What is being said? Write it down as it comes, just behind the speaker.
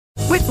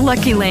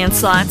Lucky Land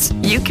Slots,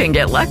 you can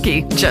get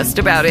lucky just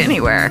about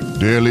anywhere.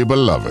 Dearly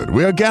beloved,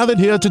 we are gathered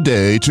here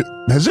today to...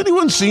 Has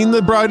anyone seen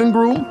the bride and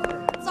groom?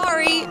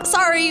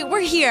 Sorry, we're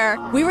here.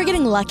 We were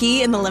getting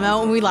lucky in the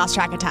limo and we lost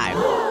track of time.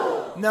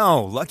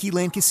 No, Lucky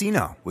Land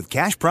Casino, with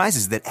cash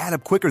prizes that add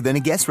up quicker than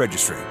a guest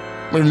registry.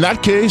 In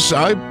that case,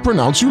 I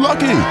pronounce you lucky.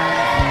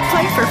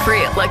 Play for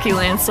free at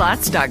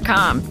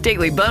LuckyLandSlots.com.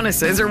 Daily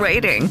bonuses are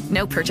waiting.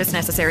 No purchase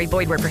necessary.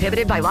 Void where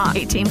prohibited by law.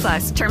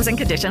 18+. Terms and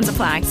conditions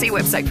apply. See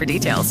website for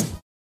details.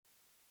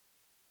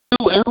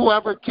 And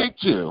whoever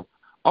kicked you,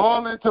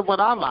 all into what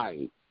I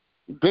like.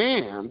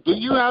 Damn, do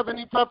you have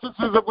any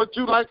preferences of what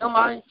you like in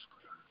life?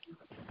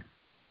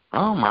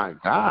 Oh, my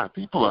God,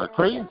 people are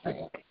crazy.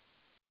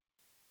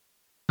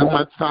 Too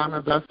much time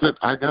invested,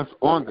 I guess,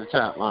 on the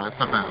chat line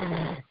for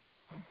them.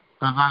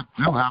 Because I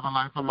do have a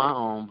life of my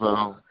own,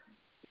 though.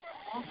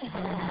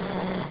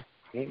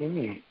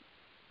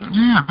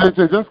 Yeah, bitch,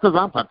 just because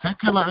I'm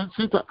particular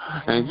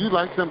and you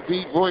like them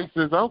deep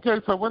voices,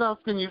 okay, so what else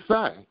can you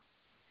say?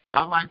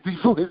 I like deep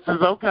voices,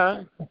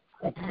 okay.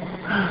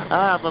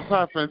 I have a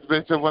preference,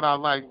 bitch, of what I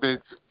like,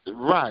 bitch.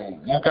 Right,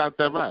 you got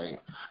that right.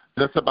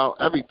 Just about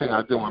everything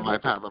I do in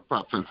life I have a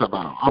preference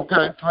about.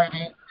 Okay,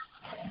 sweetie?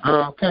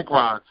 Girl, kick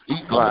rocks,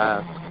 eat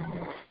glass.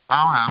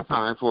 I don't have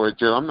time for it,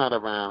 Jill. I'm not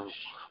around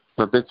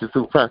for bitches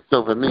who pressed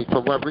over me.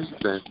 For what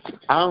reason?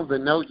 I don't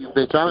even know you,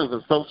 bitch. I don't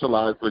even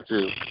socialize with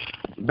you.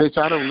 Bitch,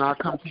 I do not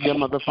come to your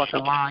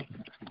motherfucking line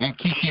and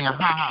kiki and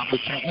ha-ha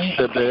with you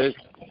either, bitch.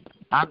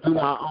 I do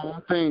my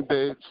own thing,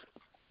 bitch.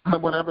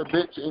 Whatever,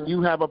 bitch, and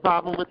you have a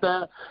problem with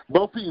that,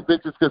 both of you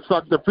bitches can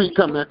suck the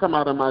pre-cum that come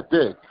out of my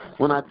dick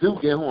when I do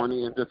get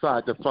horny and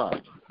decide to fuck.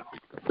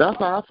 That's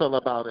how I feel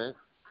about it.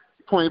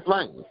 Point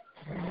blank.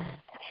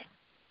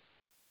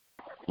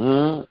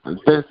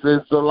 This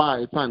is the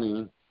life,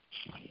 honey.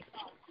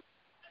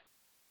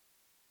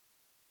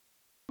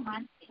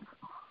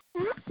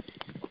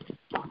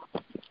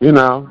 You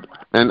know,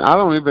 and I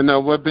don't even know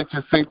what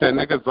bitches think that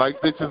niggas like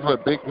bitches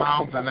with big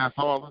mouths and that's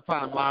all the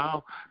time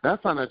loud.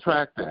 That's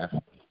unattractive.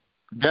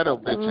 Ghetto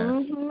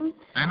bitches.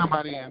 Ain't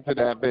nobody into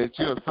that, bitch.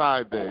 You a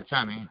side bitch,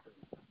 honey.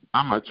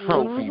 I'm a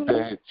trophy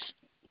bitch.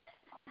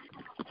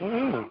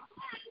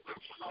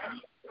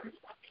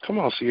 Come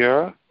on,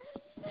 Sierra.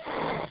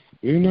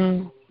 You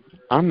know,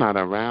 I'm not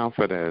around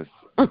for this.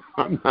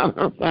 I'm not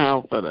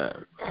around for that.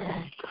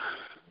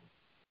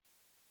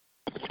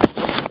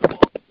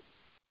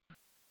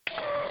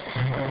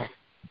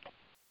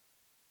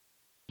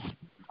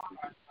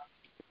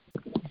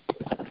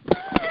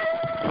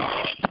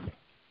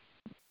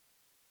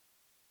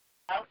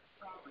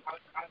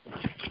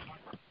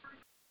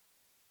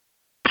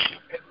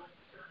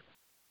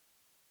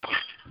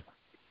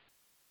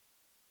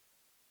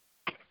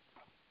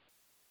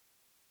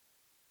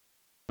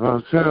 Oh,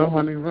 chill,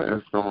 honey, what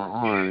is going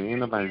on?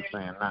 Ain't nobody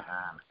saying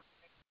nothing.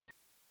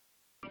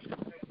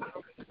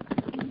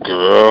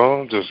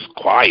 Girl, just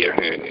quiet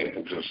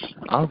here. Just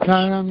okay,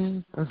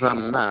 honey. It's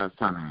something nice,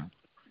 honey.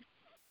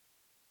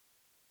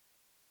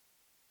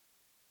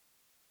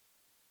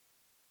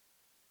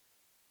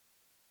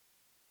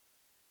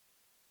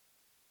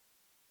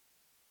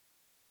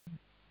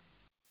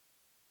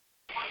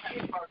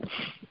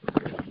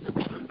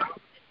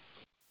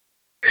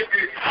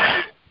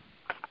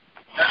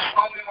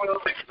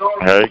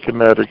 Hey,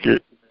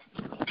 Connecticut.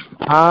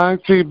 Hi,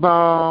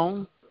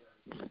 T-Bone.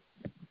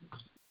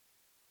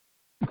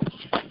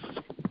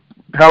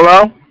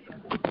 Hello?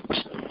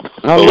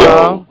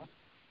 Hello?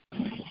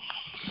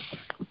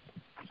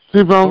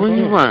 T-Bone, where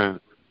you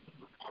at?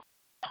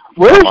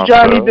 Where's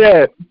Johnny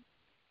Depp?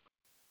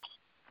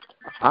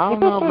 I don't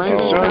know,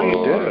 maybe Johnny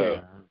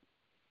Depp.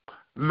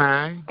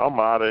 Man. I'm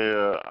out of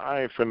here.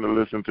 I ain't finna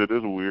listen to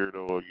this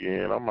weirdo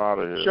again. I'm out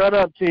of here. Shut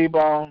up,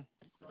 T-Bone.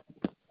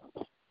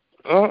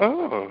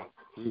 Honey,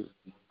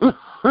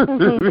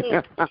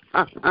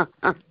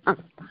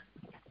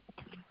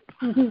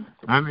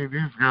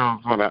 these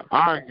girls want to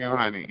argue,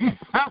 honey.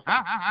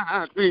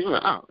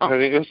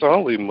 Honey, it's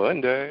only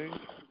Monday.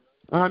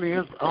 Honey,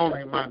 it's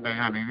only Monday,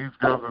 honey. These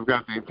girls have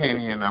got their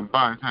penny in them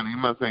bars, honey.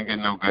 Must ain't get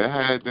no good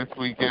head this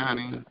weekend,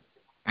 honey.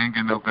 Ain't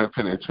get no good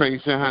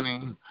penetration,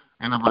 honey.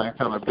 Ain't nobody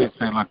tell a bitch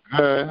they look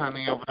good,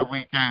 honey, over the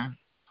weekend.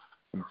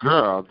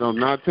 Girl, do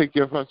not take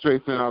your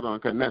frustration out on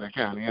Connecticut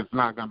County. It's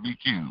not going to be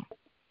cute.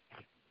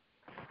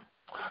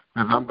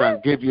 Because I'm going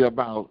to give you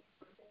about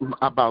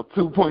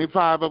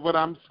 2.5 of what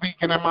I'm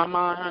speaking in my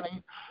mind,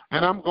 honey.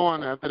 And I'm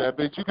going after that,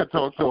 bitch. You can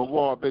talk to a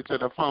wall, bitch,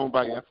 at a phone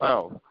by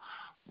yourself.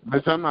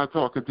 Bitch, I'm not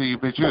talking to you,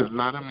 bitch. You is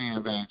not a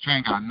man, bitch. You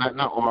ain't got nothing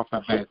to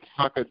offer, bitch.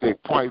 Suck a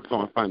dick twice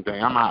on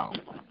Sunday. I'm out.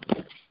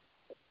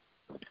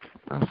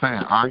 I'm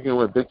saying arguing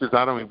with bitches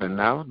I don't even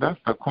know. That's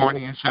the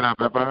corniest shit I've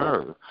ever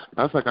heard.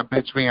 That's like a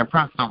bitch being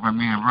impressed over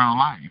me in real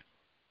life.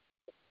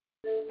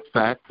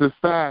 Facts is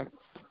facts.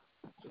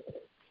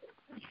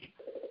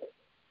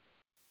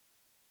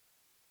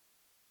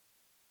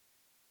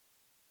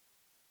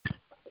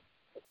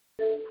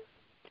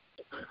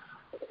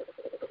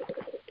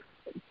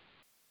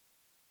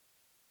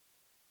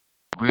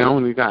 We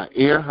only got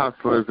ear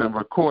hustlers and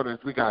recorders.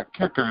 We got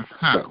kickers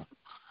too.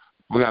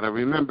 We got to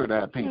remember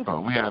that,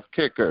 people. We have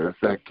kickers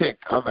that kick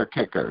other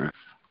kickers.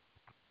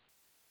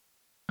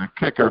 The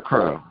kicker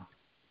crew.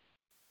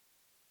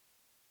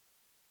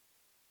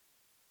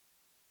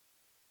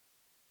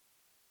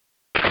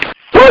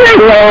 Where that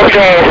old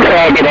ass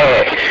faggot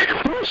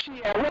at? Where's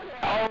she at? Where's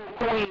that old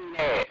queen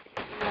at?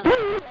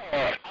 Where's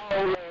that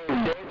old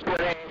ass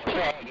desperate ass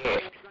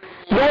faggot?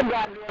 That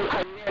goddamn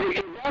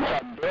Connecticut, that's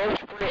a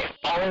desperate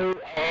old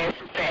ass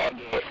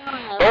faggot.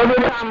 Every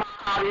time I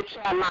call this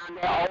chat line,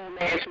 that old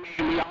ass man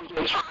be on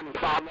here trying to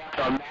call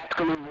after a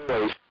masculine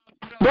voice.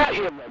 That is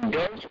a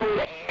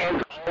desperate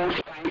ass old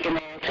stinking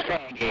ass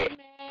faggot.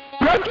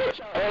 Look at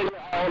your ugly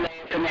old ass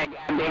in that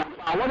goddamn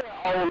phone. Where that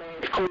old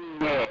ass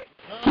queen at?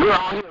 You're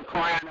all here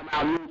crying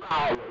about new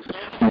callers.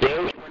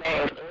 Desperate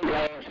ass, ugly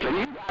ass. So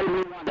you gotta be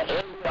one of the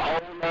ugly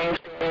old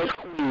ass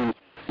queens.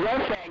 Your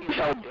faggot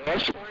so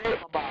desperate.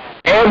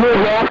 Every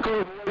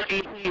masculine voice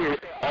he hears,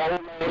 that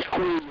old ass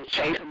queen is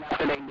chasing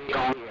after they dick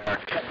on here.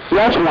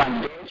 That's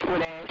one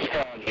desperate ass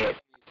faggot.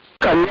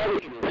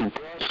 Connecticut is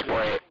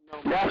desperate.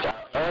 That's an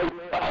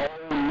ugly,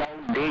 old, no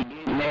dick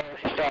getting ass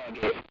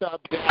faggot.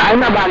 Ain't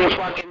nobody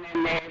fucking that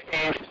nasty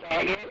ass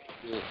faggot.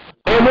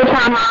 Every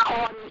time I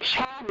call this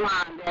chat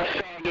line, that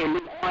faggot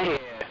be on here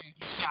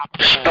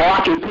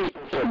stalking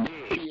people for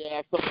dick.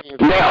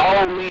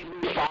 That old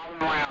men be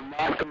following around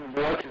masculine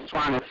voices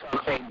trying to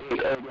suck their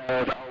dick, ugly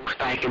ass, old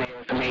stinking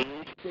ass men.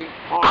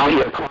 Out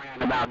here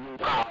crying about new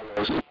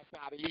callers.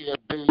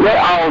 That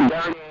old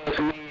dirty ass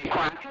man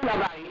crying. Can't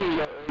nobody hear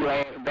your ugly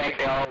ass back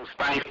there, old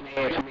stinking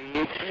ass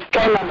man.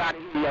 Can't nobody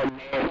hear your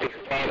nasty,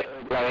 fat,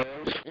 ugly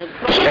ass.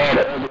 Fat,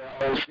 ugly,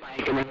 old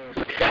stinking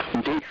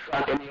ass, dick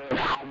sucking ass,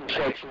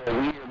 homosexual,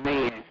 weird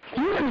man.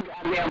 You too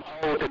goddamn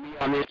old to be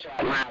on this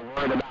chat line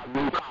worried about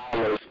new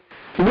callers.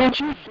 Bitch,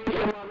 you 50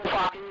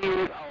 motherfucking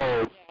years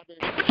old.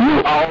 You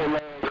old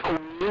ass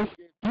queen.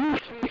 You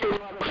 50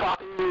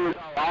 motherfucking years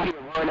old. Out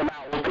here worried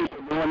about what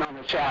people doing on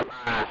the chat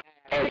line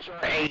at your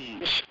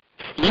age.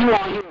 You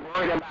out here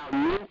worried about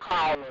new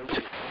callers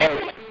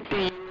at 50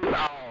 years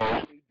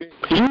old.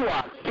 You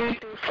are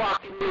 50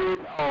 fucking years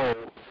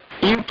old.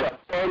 You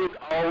pathetic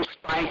old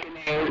spanking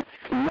ass,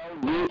 no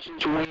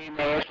bitches wearing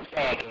ass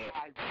faggot.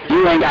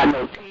 You ain't got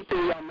no teeth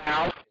in your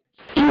mouth.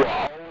 You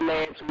a old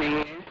ass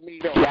man.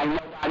 You got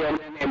nobody else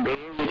in that bed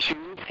with you.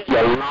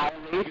 You're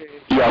lonely.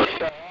 You're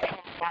fat.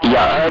 You're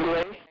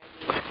ugly.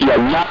 You're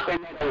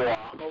nothing at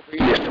all.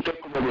 You're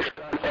despicable,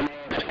 disgusting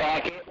ass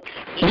faggot.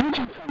 You do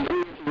some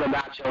good things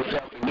about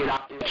yourself and get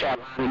off this chat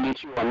line and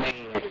get you a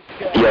man.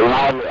 You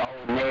lonely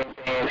old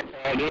nasty ass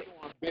faggot.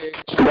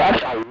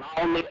 That's a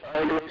lonely,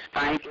 ugly,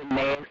 stinking,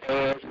 nasty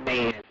ass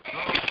man.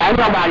 Ain't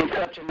nobody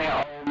touching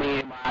that old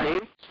man body.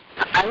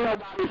 Ain't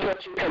nobody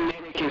touching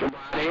Connecticut's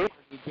body.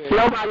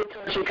 Nobody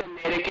touching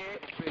Connecticut.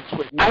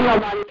 Ain't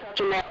nobody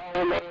touching that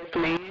old ass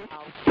man.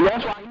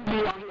 That's why you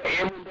be on here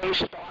every day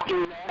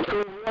stalking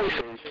masculine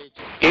voices.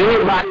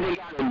 Everybody that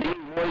got a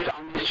deep voice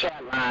on this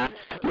chat line,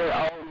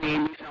 that old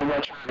man be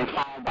somewhere trying to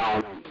phone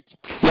on them.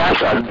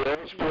 That's a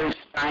desperate,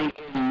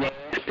 stinking,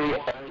 nasty,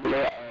 ugly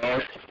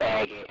ass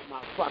faggot.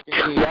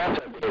 That's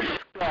a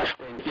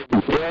disgusting,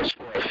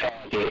 desperate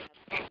faggot.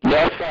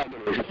 That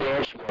faggot is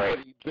desperate.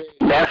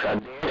 That's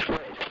a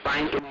desperate,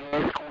 stinking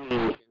ass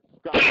queen.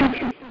 That's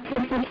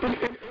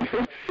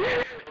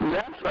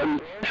a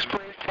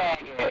desperate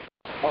faggot.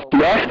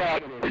 That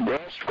faggot is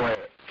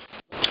desperate.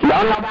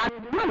 Don't nobody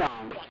want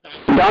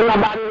them. Don't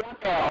nobody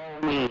want that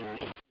old man.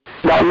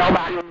 Don't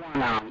nobody want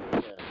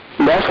them.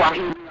 That's why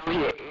he be on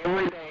here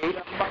every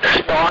day,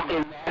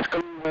 stalking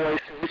masculine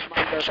voices,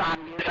 trying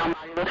to get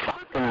somebody to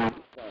fuck him.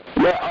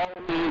 That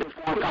old man just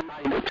wants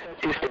somebody to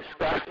touch his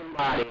disgusting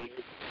body.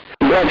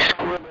 That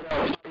scribbled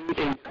up,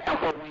 stinking,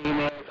 pepper-wing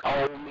ass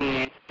old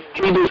man,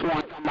 he just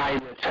wants somebody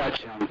to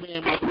touch him.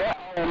 That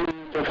old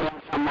man just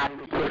wants somebody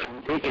to put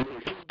some dick in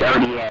his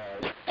dirty ass.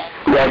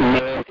 That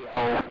nasty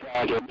old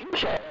faggot. You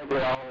shut ugly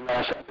old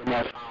ass up in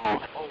that phone.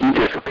 You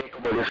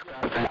despicable,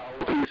 disgusting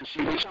old piece of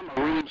shit. Bitch, I'm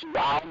gonna read you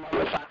all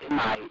motherfucking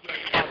night.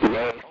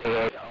 Nasty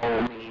ass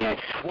old man,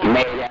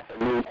 mad at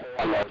the new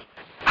callers.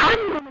 How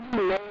you gonna be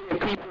mad at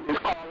people that's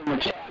calling the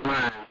chat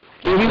line?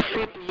 And you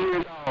 50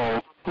 years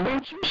old.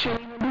 Bitch, you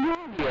shouldn't even be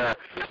on here.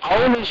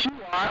 Old as you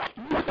are,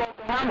 you supposed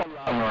to have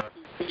a lover.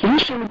 You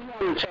shouldn't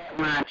be on the chat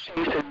line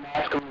chasing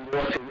masculine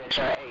voices at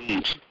your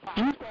age.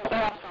 You supposed to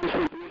have some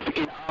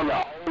significant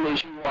other, old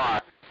as you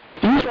are.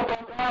 You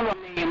supposed to have a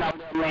man out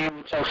there laying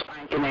with your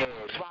stinking ass.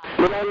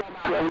 But ain't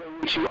nobody living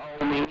with you,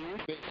 old man.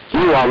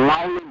 You are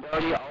lonely,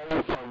 dirty,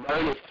 old,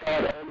 perverted,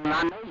 fat, ugly.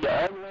 I know you're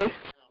ugly.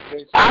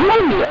 I know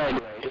you're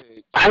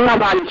ugly. Ain't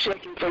nobody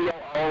checking for your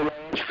old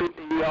ass,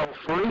 50-year-old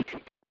freak.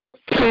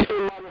 50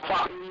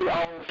 motherfucking year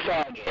old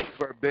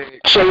faggot.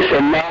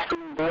 Chasing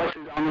masculine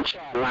voices on the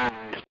chat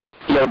line.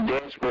 Your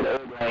desperate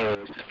ugly ass.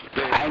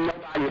 Ain't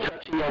nobody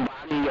touching your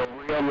body in your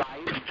real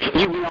life.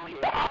 You be on here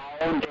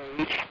all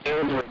day,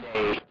 every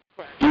day.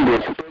 You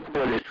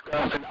despicable,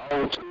 disgusting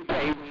old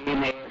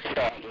toupee-wearing ass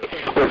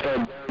faggot with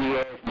that dirty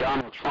ass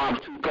Donald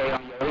Trump toupee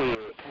on your head.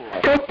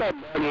 Take that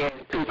dirty ass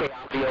toupee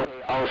off your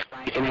head, old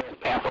stinking ass,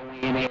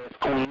 pepper-wearing ass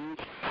queen,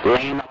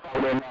 laying up on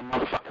over there in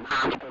that motherfucking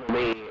hospital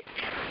bed.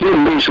 This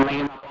bitch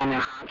laying up on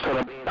that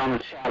hospital bed on the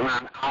chat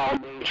line all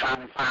day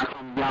trying to find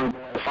some young boy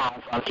to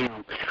phone fuck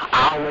him.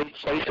 Always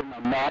chasing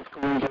the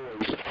masculine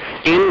voice.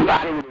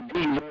 Anybody with a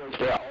deep voice,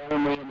 that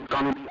old man is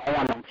going to be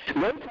on them.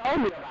 They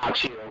told me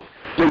about you.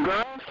 The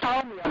girls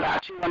told me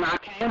about you when I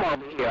came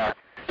over here.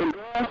 The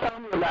girls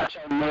told me about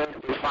your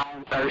nasty,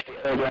 phone-thirsty,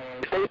 ugly ass.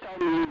 They told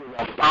me you was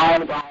a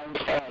phone-bone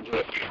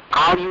faggot.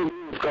 All you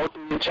do is go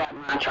through your chat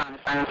line trying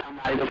to find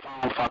somebody to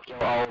phone fuck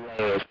your old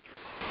ass.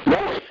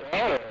 That's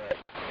sad.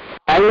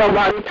 Ain't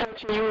nobody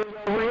touching you in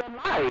your real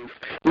life.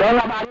 Don't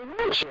nobody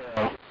want you.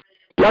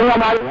 Don't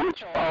nobody want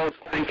your old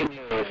stinking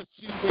ass.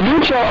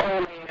 Get your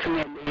old ass in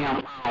that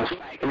damn phone,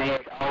 stinking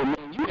ass old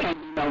man. You can't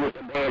be know what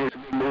the baddest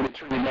big booty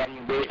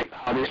Trinidadian bitch to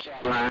call this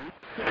chat line.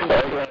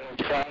 Ugly ass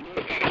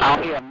faggot.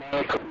 Out here,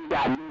 man, because we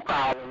got new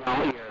callers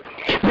on here.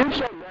 Get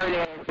your dirty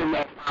ass in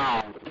that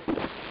phone.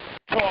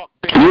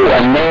 You a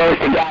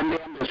nasty,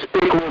 goddamn,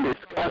 despicable,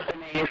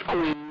 disgusting ass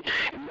queen.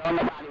 And don't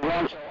nobody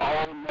want your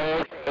old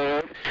nasty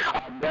ass, a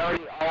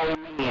dirty old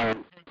man.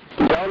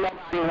 Don't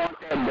nobody want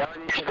that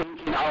dirty,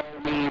 stinking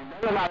old man.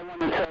 Don't nobody want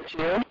to touch you.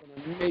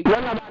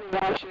 Don't nobody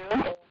want you.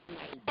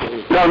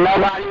 Don't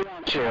nobody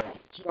want you.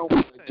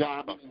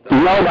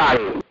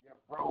 Nobody.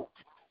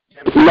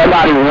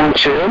 Nobody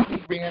wants you.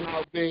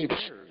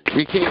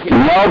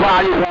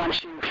 Nobody wants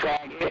you,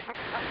 faggot.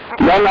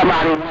 Don't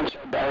nobody wants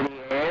your dirty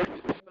ass.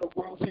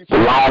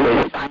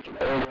 Lawless, stinking,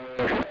 ugly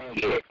ass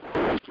faggot.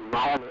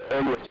 Lawless,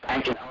 ugly,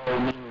 stinking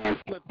old man.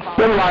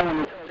 Don't nobody want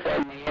to touch that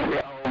nasty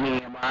old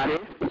man body.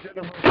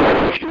 Don't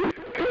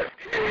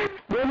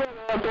nobody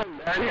want that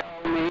dirty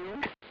old man.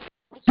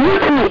 You're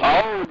too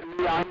old to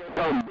be out here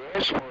so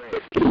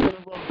desperate.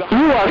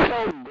 You are so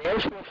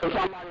desperate for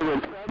somebody to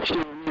touch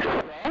you and you're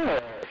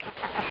sad.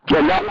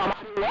 But don't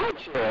nobody want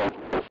you.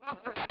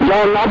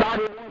 Don't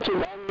nobody want you.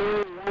 That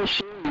man wants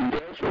you. You're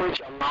desperate,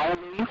 you're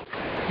lonely.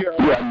 You're a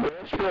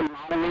desperate,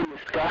 lonely,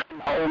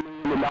 disgusting old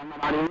man that don't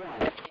nobody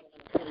want.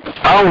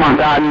 Oh my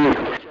God,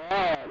 you're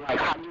sad. Like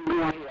how you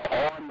doing here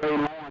all day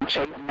long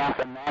chasing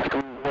after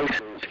masculine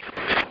voices.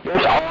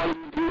 That's all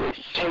you do is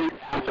chase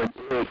after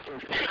dick.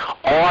 Just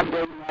all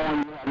day long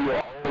you have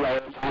your old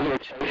ass on here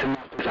chasing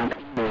after some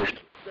penis.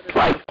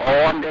 Like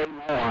all day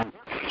long.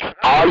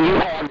 All you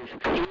have is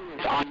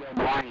penis on your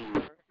brain.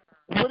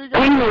 Penis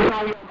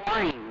on your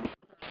brain.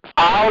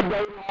 All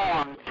day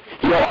long,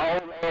 your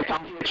old ass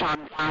on here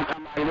trying to find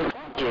somebody to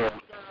fuck you.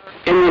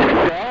 And it's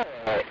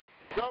sad.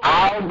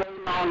 All day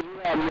long, you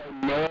have your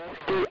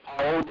nasty,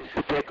 old,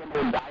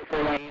 despicable,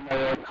 diaper-laying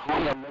ass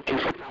on here looking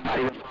for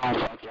somebody to phone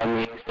fuck your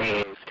nasty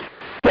ass.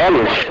 That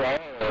is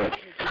sad.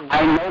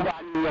 Ain't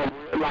nobody in your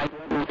real life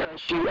want to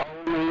touch you,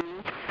 old man.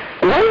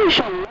 Where is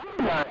your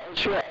number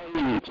at your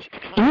age?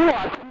 You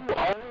are too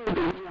old to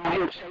be on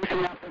here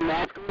chasing after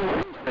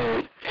masculine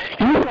voices.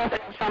 You supposed to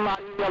have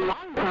somebody in your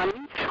life, honey.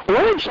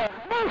 Where is your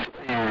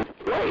husband?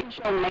 Where is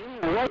your man?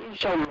 Where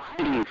is your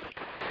life?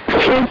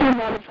 Simply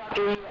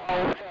motherfucking you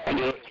old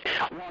faggot.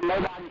 Won't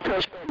nobody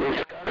touch that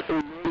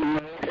disgusting, big,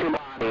 nasty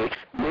body.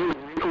 Big,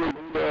 wrinkly,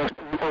 big-ass,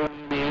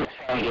 pimple-weed-ass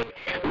faggot.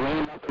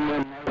 Laying up in your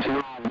nursing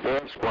home,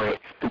 desperate.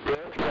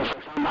 Desperate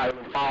for somebody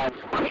to fall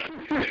for.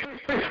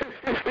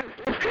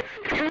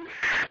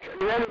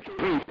 Let it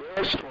be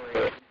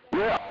desperate.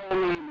 You're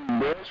only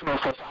desperate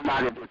for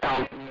somebody to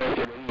talk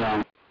nasty to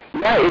him.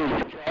 That is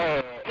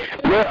sad.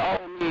 You're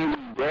only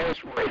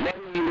desperate. That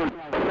means you want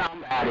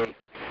somebody.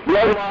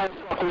 That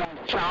motherfucker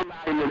wants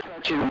somebody to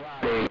touch his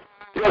body.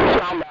 Just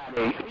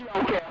somebody. He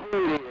don't care who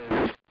it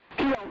is.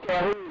 He don't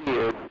care who it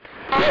is.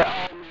 That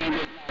old man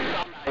just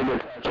wants somebody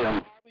to touch him.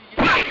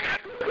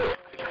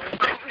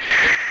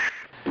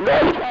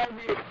 That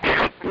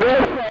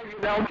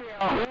faggot don't care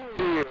who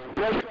it is.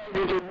 That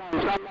faggot just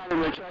wants somebody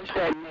to touch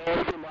that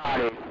nasty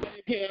body.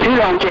 He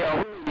don't care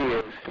who it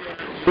is.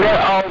 That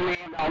old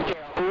man don't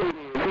care who it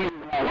is. He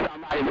just wants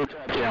somebody to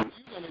touch him.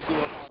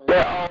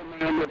 That old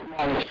man just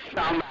wants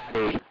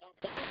somebody.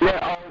 That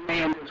old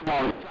man just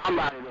wants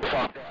somebody to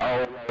fuck that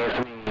old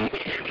ass man.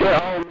 That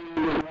old man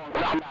just wants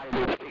somebody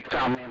to stick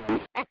something in him.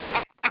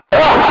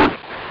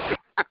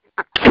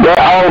 That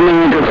old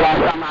man just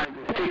wants somebody to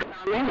stick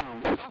something in him.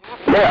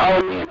 That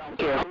old man don't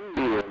care who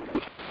he is.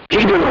 He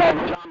just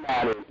wants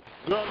somebody.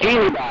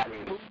 Anybody.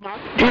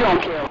 He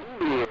don't care who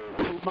he is.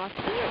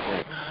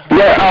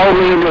 That old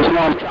man just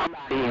wants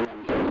somebody in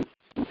him.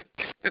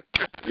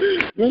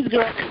 He don't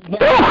give a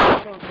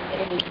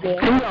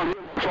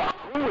fuck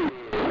who he is.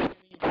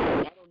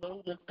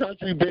 This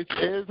country bitch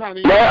is,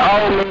 honey. That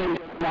old man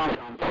just wants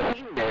some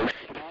penis.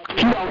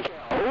 He don't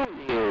care who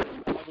he is.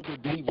 With the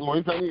deep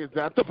voice, honey, is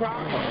that the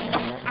problem?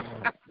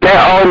 That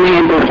old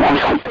man just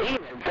wants some penis.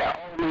 That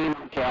old man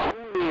don't care who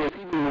he is. He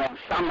just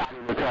wants somebody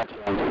to touch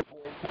him.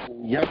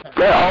 Yes.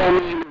 That old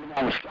man just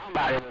wants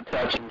somebody to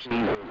touch him,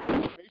 Jesus.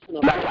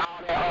 That's all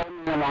that old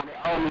man wants.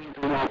 That old man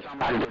just wants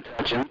somebody to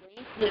touch him.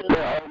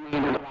 That old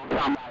man just wants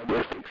somebody to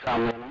stick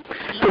something in him.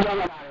 Because don't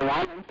nobody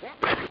want him.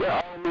 That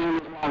old man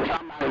just wants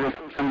somebody to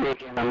put some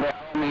dick in him. That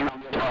old man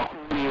don't give a fuck who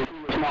he is. He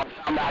just wants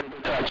somebody to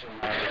touch him.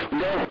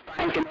 That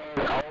stinking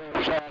ass old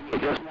faggot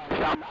just wants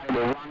somebody to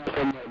run up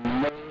in that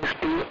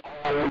nasty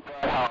old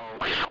butthole.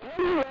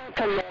 Where you at,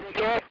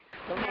 Connecticut?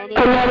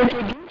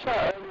 Connecticut, get your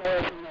ugly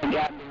ass in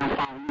that goddamn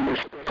phone, you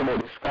despicable,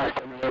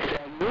 disgusting ass.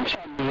 Get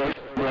your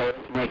nasty ugly ass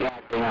in that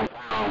goddamn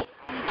phone.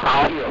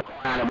 All here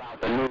crying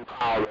about the new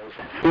callers.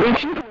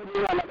 Bitch, you can't do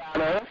nothing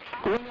about us.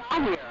 We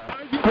out here.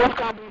 What's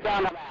going to be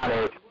done about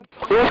it?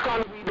 What's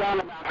going to be done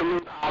about the new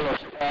callers,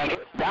 faggot?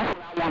 That's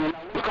what I want to know.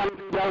 What's going to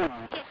be done?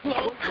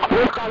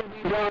 What's going to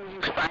be done,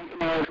 you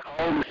stinking ass,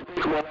 old,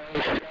 despicable ass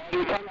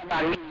faggot? Can't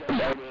nobody hear your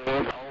dirty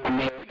ass, old,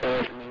 nasty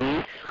ass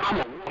man. I'm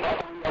going to whoop up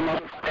on your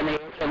motherfucking ass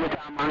every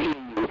time I hear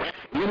you.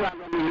 You're not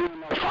going to be hearing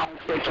no phone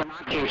sex when I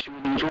catch you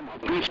with these. I'm going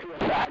to beat you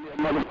aside your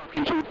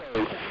motherfucking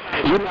toothpaste.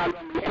 You're not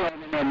going to be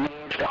playing in that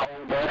nasty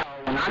old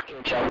butthole when I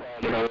catch your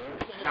faggot ass.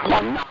 I'm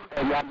going to knock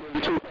that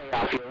goddamn toothpaste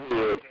off your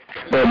head.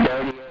 That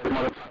dirty ass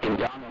motherfucking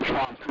Donald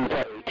Trump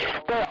toothpaste.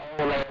 That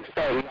old ass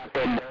faggot got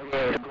that dirty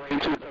ass gray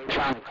toothpaste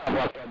trying to cover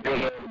up that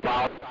big ass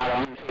bald spot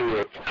on his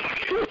head.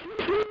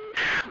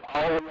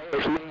 Old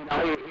ass man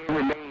out here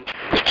every day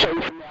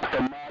chasing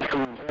after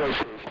masculine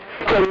voices.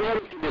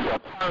 Connecticut is a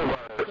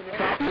pervert.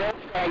 That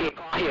faggot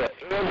out here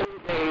every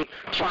day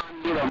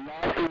trying to get a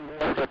masculine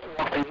voice to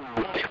talk to him.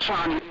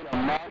 Trying to get a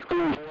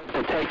masculine voice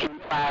to take him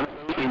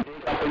privately and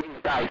dig up in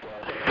his diaper.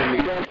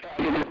 That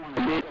faggot just want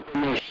to dig up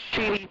in this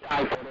shitty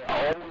diaper,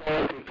 that old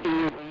ass, that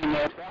queen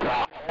ass,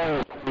 that's an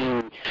old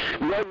queen.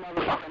 That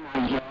motherfucker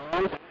not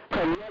young.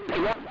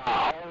 Connecticut, that's an old,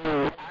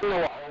 I know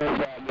an old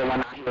faggot when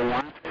I hear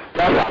one.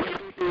 That's a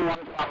 50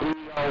 motherfucking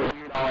year old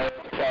weirdo ass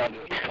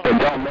faggot that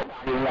don't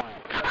nobody want.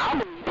 I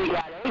believe he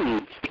got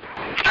AIDS.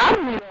 I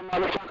believe that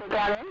motherfucker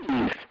got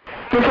AIDS.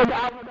 Because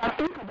I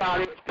think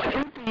about it,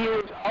 50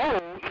 years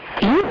old,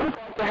 you're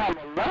supposed to have a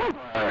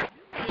lover.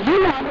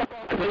 You're not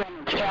supposed to be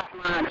on the chat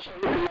line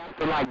chasing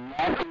after like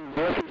masculine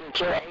voices at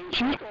your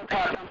age. You're supposed to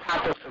have some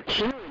type of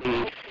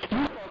security.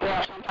 You're supposed to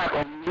have some type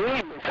of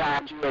man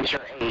beside you at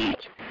your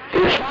age.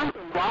 There's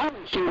something wrong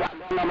with you. I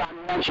don't nobody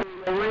want you in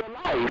your real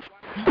life.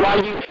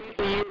 While you're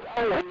 50 years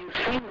old and you're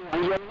single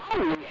and you're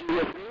lonely and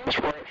you're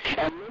desperate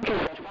and looking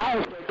for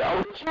phones with the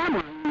old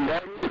channel and you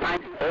dirty,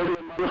 stinking, ugly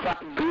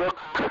motherfucking Bill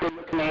Cosby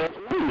looking ass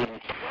women.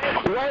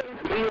 What is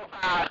Bill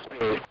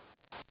Cosby?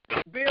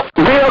 Bill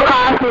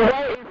Cosby,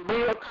 what is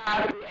Bill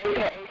Cosby,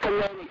 a.k.a.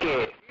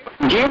 Connecticut?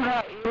 Get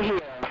her in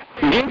here.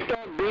 Get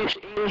that bitch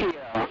in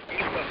here.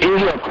 In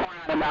here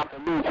crying about the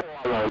new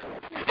callers.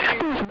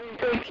 This bitch,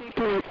 they keep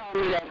me telling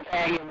me that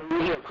faggot when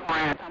you hear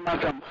crying. I'm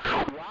like, why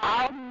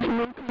all these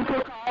new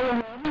people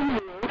calling every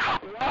year? Why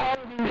all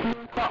these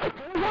new callers?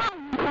 Why are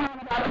you crying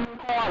about the new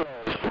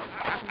callers?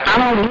 I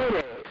don't get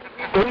it.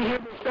 We here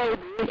to say,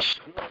 bitch.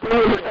 We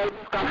here to say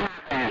what's going to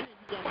happen.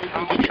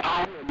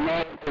 All the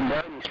nasty,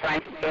 dirty,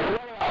 stinking ass. Where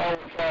that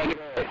old faggot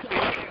at?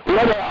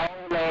 Where that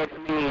old ass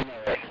man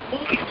at?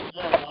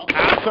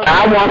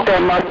 I want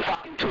that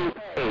motherfucking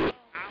toothpaste.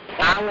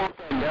 I want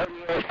that dirty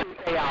ass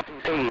toothpaste off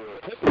his head.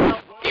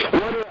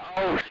 What is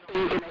old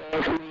stinking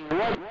ass man?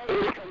 What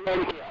is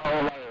Connecticut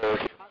old ass?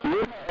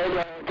 Get that ugly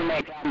ass in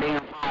that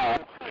goddamn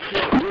phone.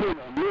 Get in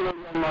the middle of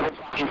your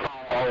motherfucking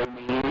phone, old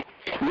man.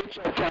 Get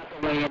your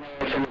Pennsylvania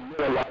ass in the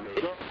middle of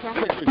it.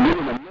 Get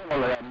in the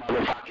middle of that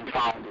motherfucking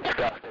phone,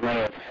 disgusting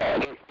ass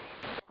faggot.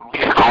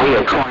 All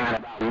here crying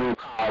about new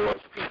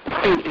callers.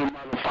 50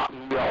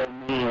 motherfucking year old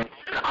men.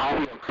 All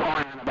here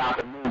crying about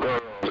the new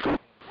girls.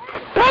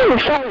 That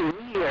is so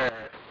weird.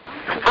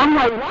 I'm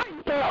like, why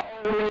is that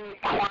old man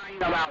crying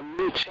about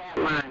new chat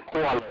line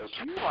callers?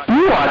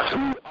 You are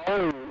too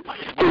old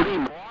to be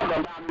bothered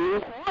about new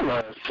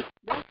callers.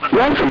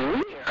 That's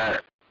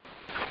weird.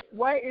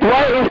 What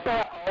is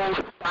that old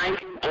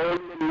stinking,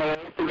 ugly,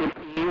 nasty,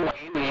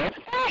 wearing ass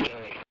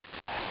faggot?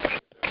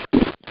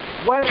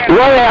 Where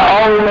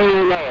that old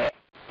man at?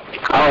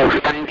 Oh,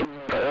 stinking,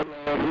 ugly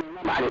ass.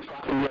 Nobody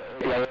fucking your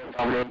ugly ass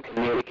over there in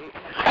Connecticut.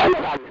 Ain't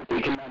nobody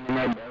speaking nothing in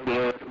that dirty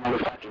ass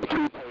motherfucking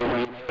toothpaste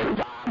wearing ass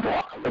Bob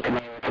Walker looking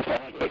ass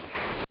faggot.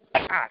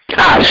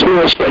 I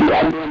sure as shit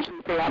goddamn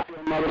toothpaste out your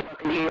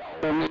motherfucking head,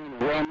 old man,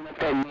 ramming up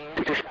that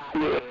nasty side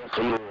of your ass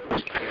of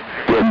yours.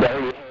 Your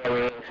dirty hair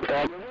ass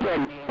faggot. Where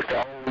that nasty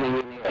old man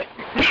at?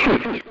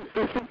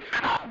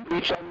 I'll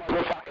beat your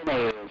motherfucking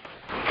ass.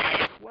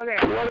 Where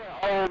that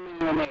old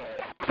man at?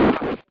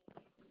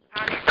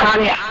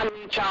 Connie, I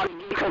need y'all to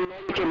get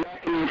Connecticut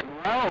back in this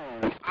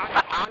room.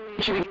 I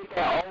need you to get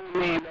that old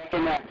man back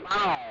in that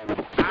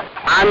phone.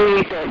 I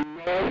need that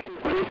nasty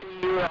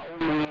 50-year-old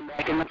man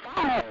back in the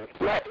phone.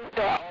 What is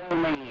that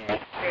old man?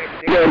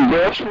 That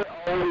desperate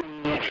old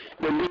man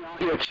that be out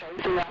here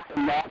chasing after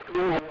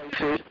masculine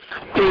voices,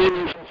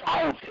 feeding for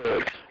phone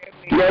sex.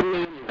 That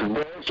man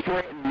is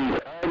desperate and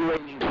he's ugly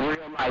and he's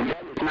real life.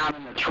 That is not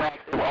an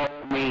attractive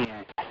old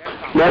man.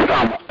 That's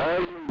some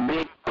ugly,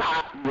 big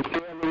pop, you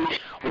feel me?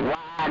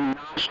 Wide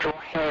nostril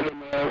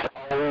having ass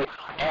old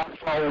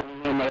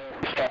afro-in ass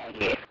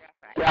faggot.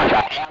 That's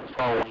an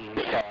afro-in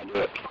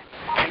faggot.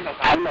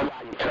 Ain't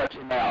nobody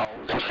touching that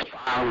old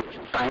spineless,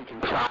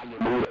 stinking, trying to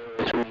do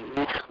ass man.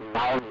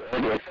 Lonely,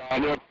 ugly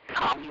faggot.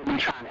 I'm gonna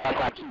be trying to act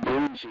like he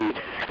bougie.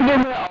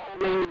 Then that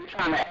old man be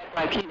trying to act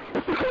like he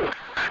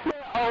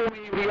that old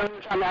man be on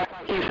here trying to act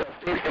like he's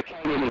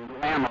sophisticated and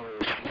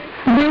glamorous.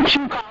 Bitch,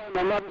 you calling a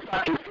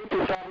motherfucking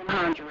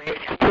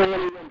 5700 playing in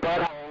your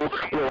butthole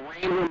with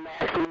random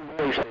masculine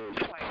voices.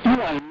 You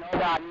ain't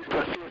nobody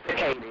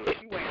sophisticated.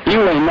 You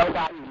ain't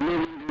nobody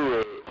living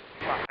good.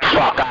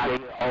 Fuck out of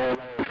here, old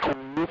ass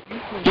queen.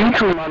 You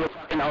too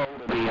motherfucking old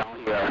to be on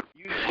here.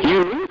 You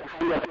need to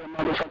hang up your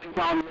motherfucking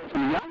phone and let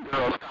some young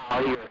girls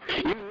call here.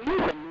 You need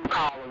some new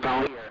callers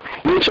on here.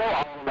 Get your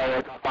old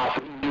ass up off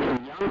of here. Get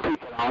some young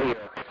people on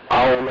here.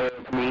 Old ass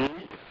men.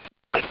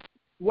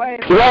 Wait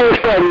a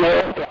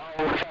minute, the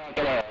old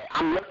faggot ass.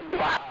 I'm looking for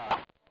her.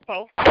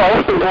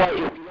 Poster boy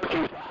is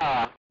looking for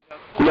her.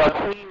 The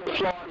queen of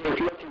Florida is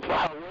looking for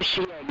her. Where's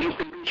she at? Get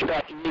the bitch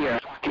back in here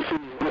so I can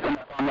see you looking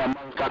up on that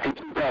motherfucking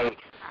toupee.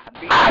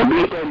 I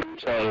beat that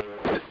bitch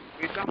ass.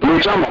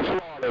 Bitch, I'm a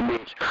Florida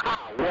bitch.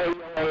 I'll wear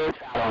your ass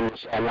out on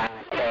this line,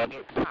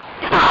 faggot.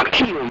 I'll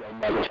kill your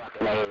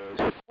motherfucking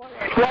ass.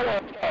 What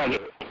that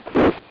faggot?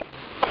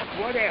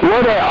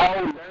 Where that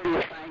old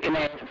dirty stinking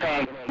ass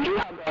faggot at? Get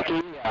her back in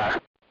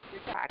here.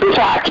 Bitch,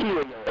 I'll kill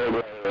your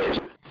ugly ass.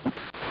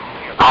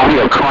 I'm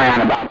here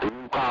crying about the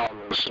new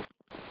callers.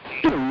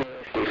 You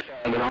nasty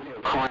faggot. I'm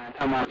here crying.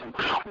 Talking about some,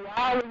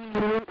 why are these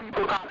new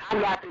people calling? I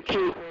got the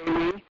kid,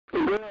 baby. The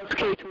girls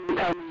came to me and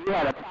told me you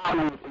had a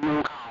problem with the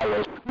new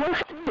callers.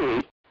 What's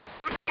tea?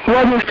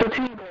 What is the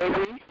tea,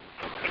 baby?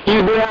 You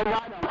damn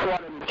right I'm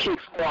part of the kick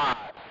squad.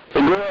 The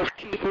girls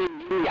keep me and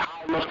give me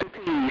almost the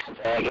teas,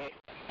 faggot.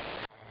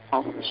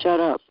 Oh, shut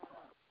up.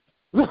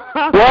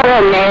 What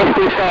a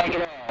nasty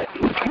faggot ass.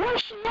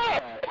 Where's she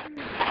at?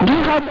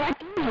 Get her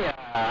back in here.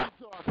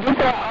 Get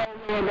that old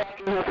man back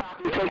in here so I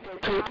can take that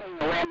toothpaste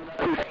and ram it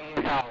up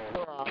his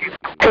asshole.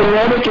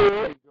 Connecticut,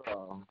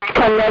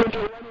 where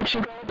did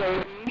you go,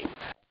 baby?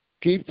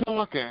 Keep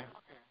talking.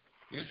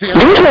 You see, get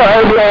your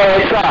ugly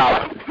ass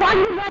up. Why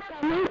you got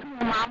that music,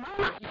 mama?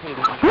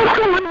 What's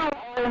going on,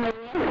 old man?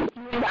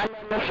 You ain't got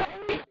nothing to say?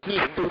 You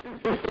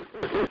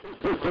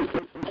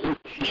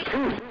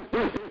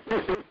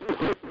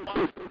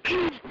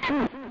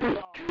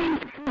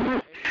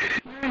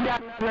ain't got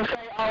nothing to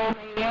say, old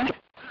man.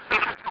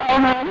 Oh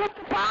man, what's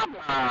the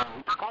problem?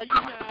 are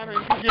you mad or you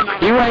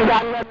not? You ain't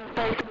got nothing to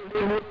say to the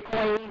big booty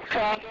queen,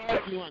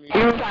 faggot. You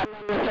ain't got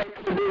nothing to say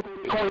to the big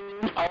booty queen,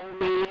 old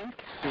man.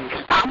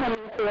 I'm a new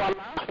caller.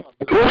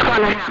 What's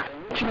gonna happen?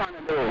 What you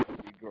gonna do?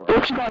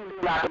 What you gonna do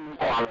about the new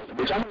callers,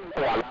 bitch? I'm a new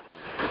caller.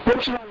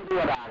 What you gonna do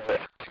about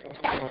it?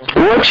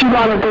 What you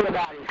gonna do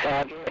about it,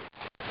 faggot?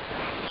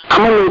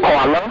 I'm a new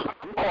caller.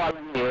 I'm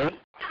calling here.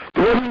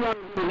 What are you gonna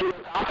do to get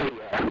us off of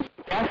here?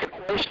 That's the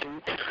question.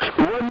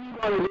 What are you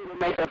gonna do to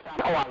make us stop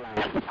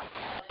calling?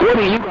 What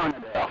are you gonna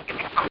do?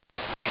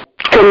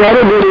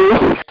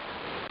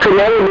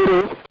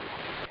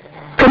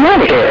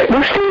 Connecticut.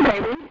 What's Steve,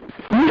 baby?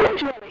 You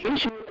said you had an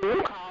issue with the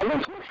new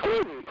callers. What's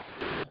Steve?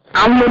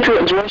 I'm here to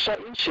address your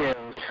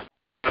issues.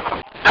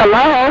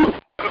 Hello?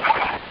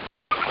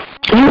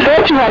 You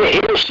said you had an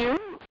issue?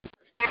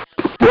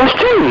 What's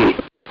Steve?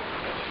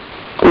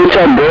 With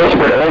your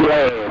desperate ugly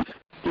ass.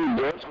 You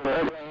desperate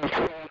ugly ass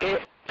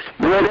faggot.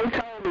 Girl, they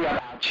told me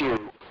about you.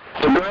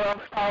 The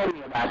girls told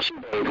me about you,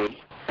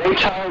 baby. They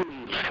told me.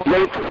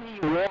 They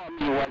pre-warned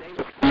me when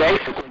they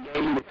basically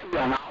gave me the tea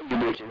on all you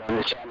bitches on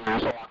the chat line,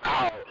 so I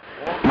called.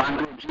 My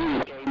good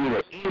Jesus gave me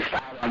the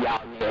inside on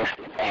y'all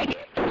nasty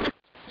faggots.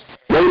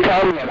 They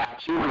told me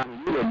about you, honey.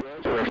 You a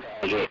desperate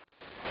faggot.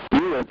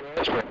 You a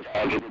desperate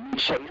faggot to be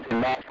chasing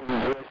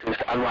masculine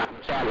voices around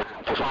the chat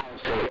line for phone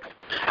sex.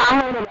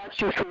 I heard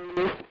about you,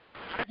 Sweetie.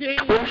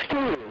 What's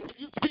true?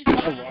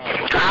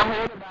 I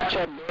heard about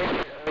your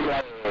desperate ugly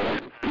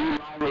ass. You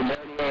lonely,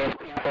 dirty ass,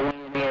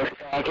 pimple-wearing ass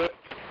faggot.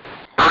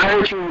 I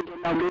heard you were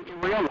getting no dick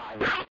in real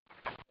life.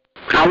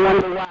 I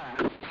wonder why.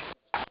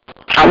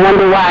 I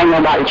wonder why ain't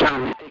nobody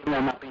trying to stick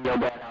them up in your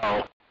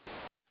butthole.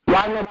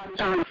 Why nobody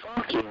trying to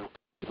fuck you?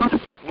 I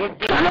don't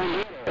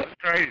get it.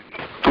 Crazy.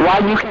 Why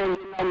you can't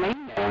get no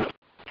man?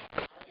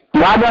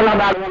 Why don't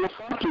nobody want to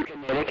fuck you,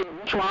 Connecticut?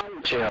 What's wrong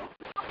with you?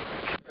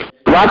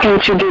 Why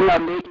can't you get no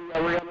dick in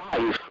your real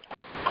life?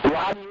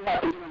 Why do you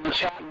have to get on the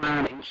chat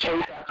line and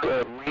chase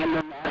after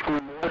random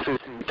masculine voices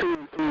at 2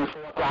 and 3 and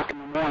 4 o'clock in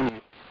the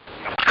morning?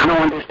 I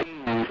don't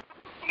understand.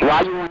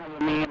 Why you want to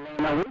have a man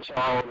laying up with your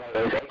old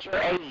ass at your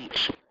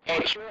age?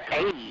 At your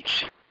age.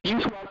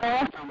 You supposed to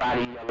have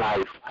somebody in your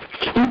life.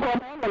 You supposed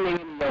to have a man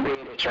in your bed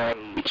at your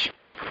age.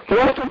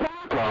 What's the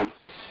problem?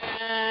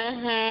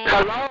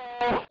 Hello?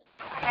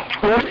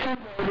 What's the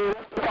baby?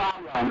 What's the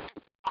problem?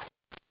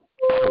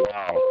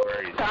 Wow,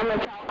 crazy. Time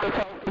to talk to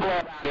Toast Boy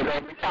about it,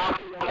 baby. Talk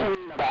to your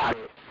queen about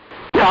it.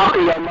 Talk to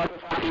your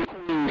motherfucking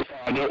queen,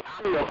 faggot.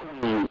 I'm your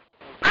queen.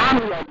 I'm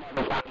your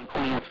motherfucking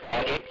queen,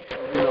 faggot.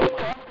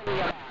 Talk to me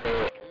about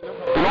it.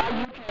 Why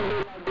you can't get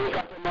no dick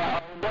up in that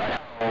old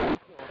butthole?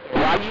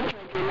 Why you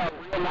can't get no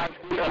real life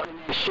dick up in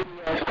that shitty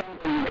ass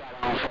company you got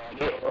on,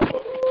 faggot?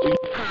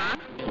 Huh?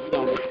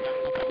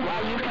 Why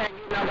you can't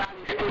get nobody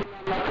sticking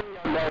them up in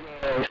your dirty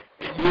ass?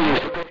 You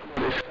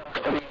despicable,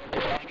 disgusting ass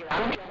faggot. I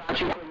don't care about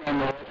you putting that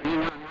noise. You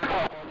know, I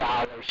talk about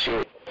all that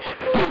shit.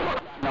 You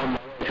talk about no noise,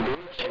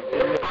 bitch.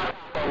 I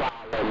talk about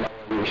all that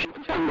noise. You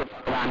can tell me the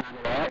fuck about none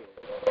of that.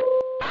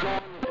 I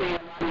don't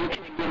understand why you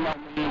can't get no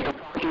man to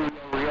fuck you in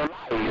your real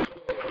life.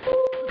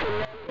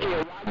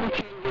 Connecticut, why you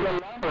can't get a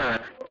lover?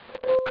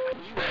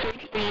 You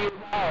 60 years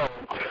old.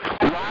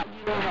 Why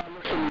you don't have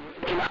a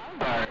significant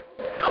other?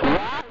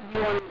 Why you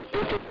on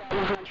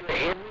 5700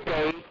 every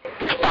day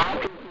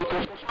stalking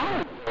people for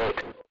phone sex?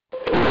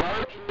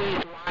 Working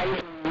these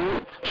lives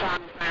and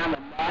trying to find a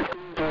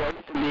masculine voice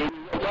to live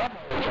in your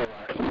butthole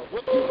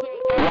for.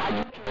 Why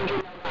you can't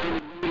get nobody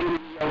to live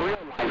in your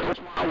real life? What's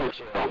wrong with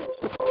you?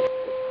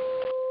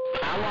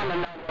 I want to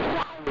know what's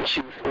wrong with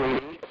you,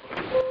 sweetie.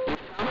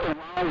 There's something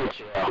wrong with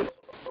you. There's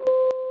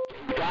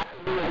got to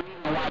be a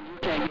reason why you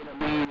can't get a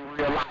man in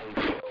real life.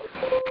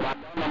 Why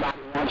don't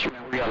nobody want you in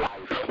real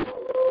life?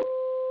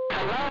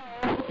 Hello?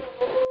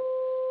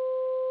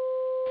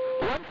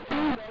 What's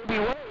new, baby?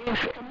 What is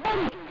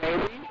Connecticut,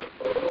 baby?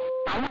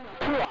 I want to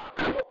talk.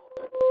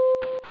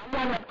 I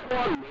want to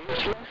talk,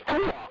 bitch. Let's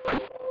talk.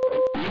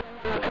 You don't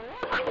want to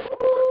talk?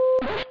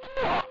 Let's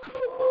talk.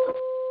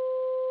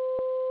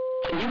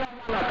 You don't want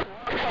to talk,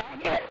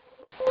 faggot?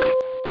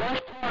 Let's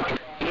talk,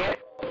 faggot.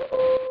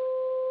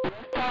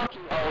 Let's talk,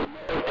 you old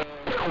ass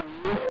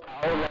queen,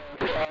 old ass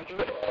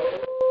faggot.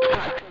 I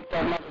took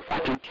that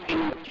motherfucking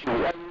cane bitch and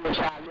run you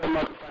inside your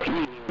motherfucking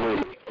eating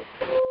with it.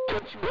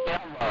 Don't you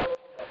ever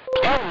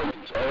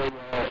get your old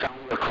ass on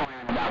here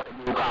crying about the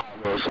new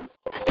callers.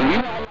 If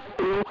you don't like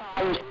the new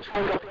callers, just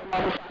hang up your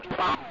motherfucking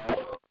phone.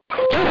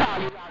 That's all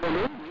you gotta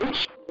do,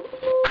 bitch.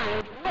 Hang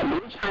it up,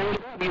 bitch. Hang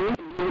it up. You need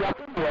to get up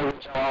and play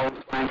with your old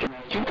spanking ass.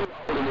 You too old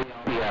to be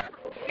on here.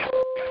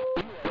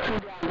 You are too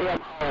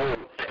goddamn old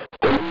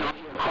to be on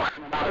here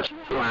crying about a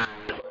shit line.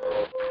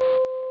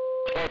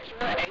 At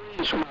your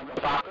age,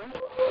 motherfucker,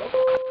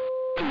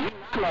 and you're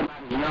not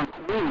nobody's young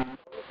queen.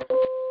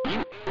 You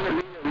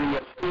intermediate in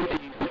your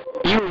 50s.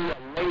 You in your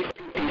late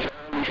 50s,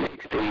 early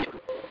 60s.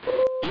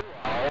 You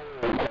are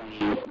old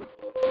queen.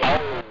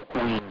 Old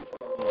queen.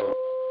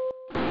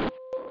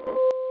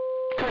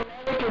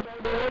 Connecticut,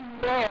 baby, where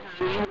you at,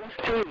 honey? Let's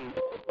see.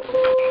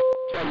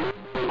 The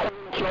little queen of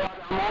Florida,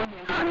 I'm on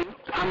here, honey.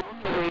 I'm on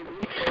here, baby.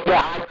 The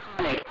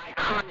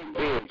iconic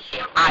bitch.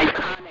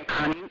 Iconic,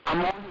 honey. I'm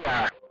on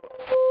here.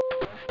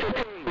 What's the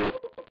thing?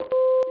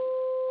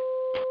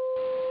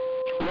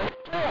 Let's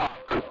talk.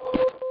 I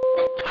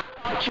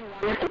thought you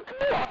wanted to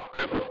talk.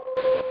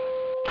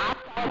 I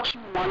thought you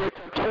wanted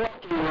to talk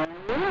in your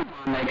room,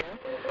 my nigga.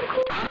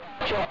 I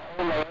thought your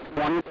old ass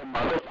wanted to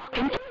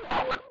motherfucking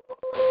talk.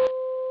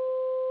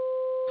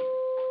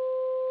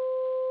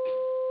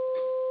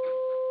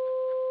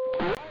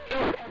 What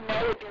is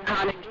American,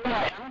 honey? Get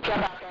that. I don't care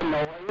about that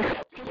noise.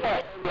 Get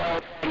that old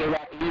ass faggot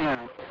at the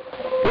end.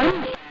 Let me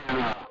fan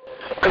her.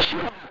 Because she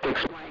don't have to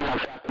explain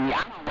herself to me. I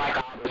don't like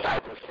all this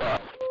type of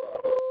stuff.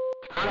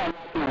 I don't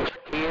like no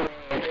scared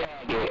ass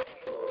faggot.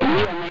 Be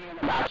a man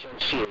about your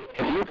shit.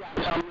 If you got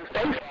something to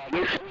say,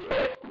 faggot, say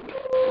it.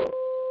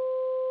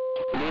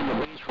 Then the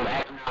bitch was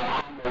acting all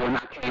humble when I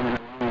came in the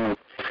room.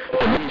 The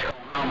bitch gon'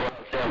 humble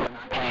herself when I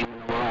came in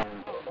the room.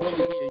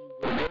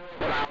 The girl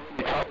that I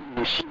already told you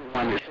was she the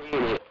one that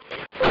said it.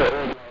 Her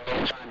ugly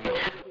ass trying to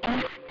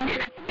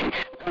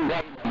come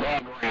back in the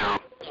background.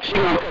 She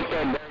gonna take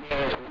that dirty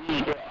ass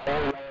weed, that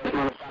old ass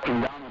motherfucking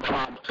Donald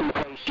Trump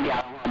toothpaste she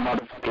got on her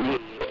motherfucking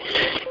head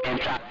and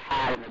try to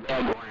hide in the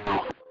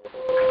background.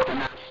 And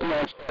I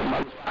snatched that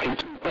motherfucking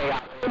toothpaste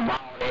out of her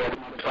bald ass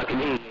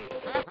motherfucking head.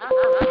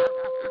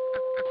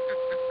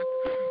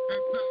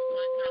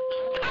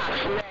 I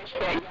snatched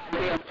that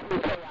goddamn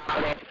toothpaste out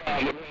of that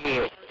faggot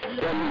head.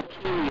 That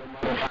leukemia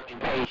motherfucking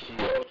patient.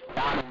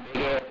 Y'all them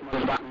big ass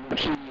motherfucking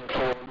leukemia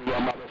for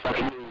your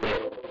motherfucking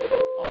head.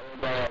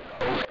 Old ass,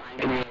 old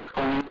stinking ass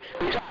queen.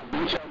 Bitch, I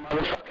beat your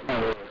motherfucking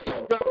ass.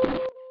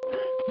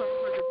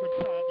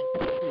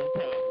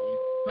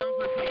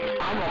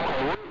 I'm a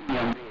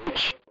Korean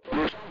bitch.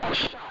 Bitch, I'm a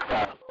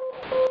shocker.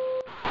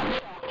 I'll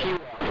fuck you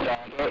up,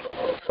 faggot.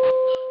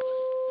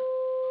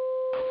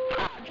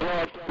 I'll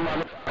drag your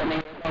motherfucking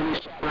ass on this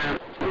chat line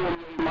for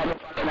 48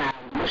 motherfucking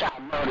hours. Bitch, I'll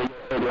murder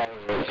your ugly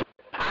ass.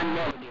 I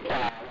never get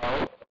tired,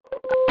 though.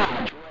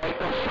 I'll drag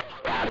the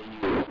fuck out of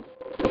you.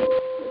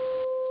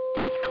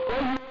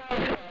 Where you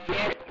at,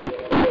 faggot?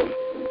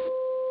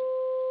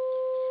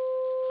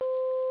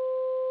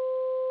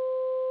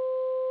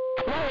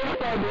 Where is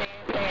that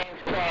damn ass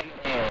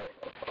faggot at?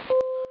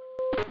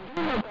 If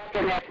you were back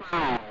in that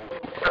phone,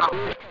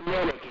 Miss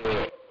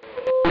Connecticut,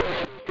 Miss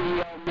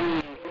 50-year-old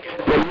man,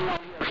 that you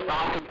out here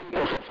stalking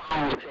people for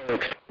phone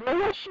sex,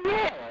 where's she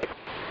at?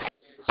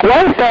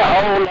 Where's that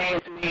old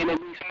ass man that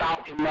be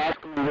stalking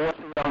masculine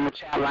voices on the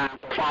chat line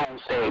for phone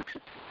sex?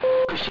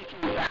 Because she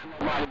can't find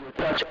nobody to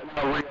touch her in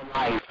her real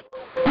life.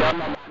 Don't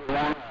nobody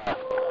want her.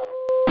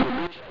 The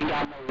bitch ain't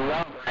got no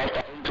lover at the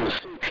age of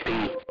 60.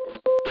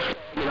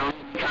 You know,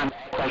 be trying to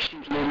act like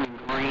she's living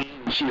green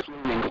and she's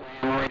living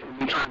glamorous and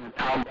be trying to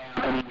talk down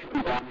to these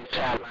people on this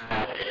chat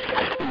line.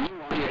 And you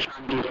on here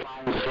trying to get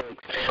phone sex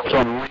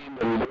from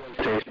random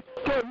voices.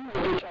 Girl, you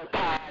gonna get your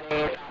tired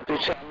ass out this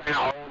chat line,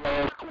 old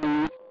ass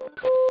queen.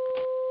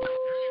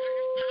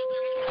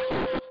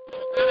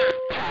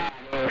 Tired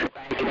ass,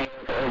 stinking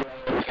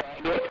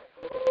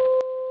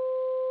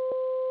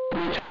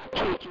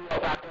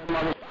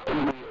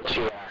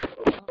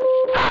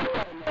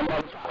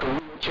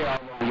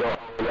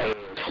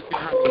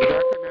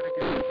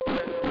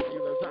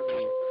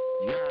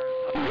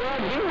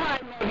you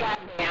heard me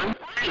goddamn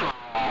phone.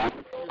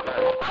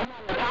 I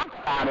want to talk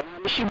about it.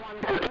 When she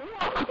wanted to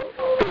talk,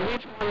 the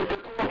bitch wanted to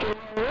talk in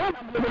the room.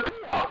 I'm going to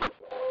talk.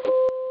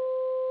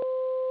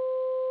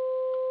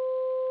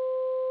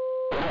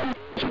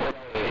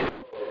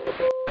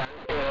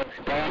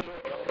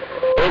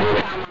 Every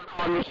time I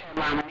call Miss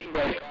Headline, I hear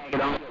that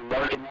faggot on here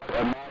lurking at the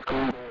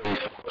masculine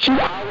voice. She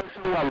always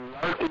somewhere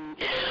lurking,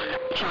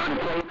 trying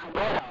to play in her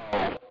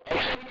butthole. At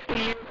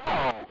 60 years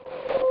old.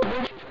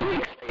 Bitch is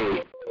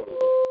 60.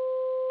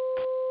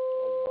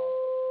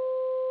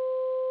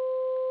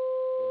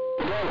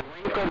 That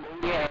wrinkle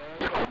booty ass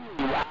queen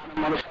with all the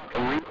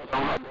motherfucking wrinkles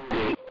on her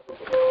booty.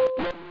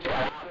 That bitch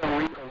got all the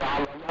wrinkles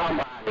all over her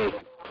body.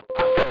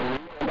 That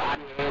wrinkle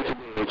body ass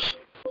bitch.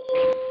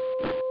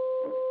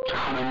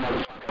 All the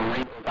motherfucking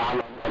wrinkles all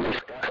over her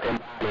disgusting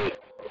body.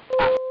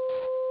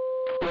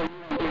 Well, you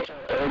don't get your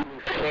ugly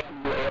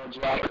Samuel L.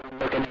 Jackson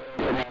looking ass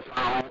in that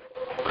phone.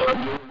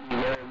 You would be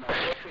very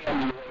much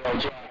Samuel L.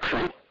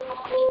 Jackson.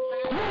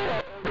 Where's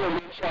that ugly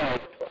bitch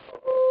at?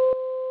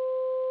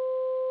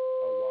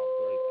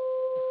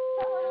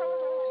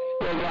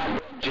 They got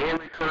that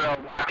Jerry Curl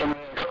rocking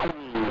ass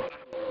queen.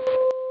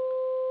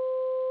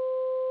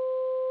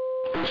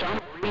 Bitch, I'm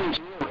gonna read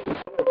you.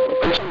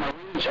 Bitch, I'm gonna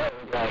read your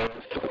ugly ass.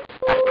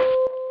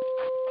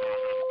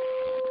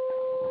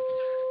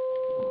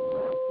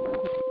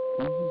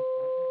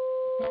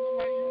 Tell them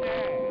why you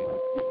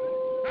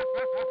mad.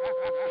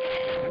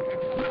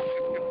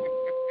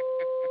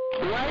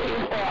 What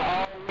is that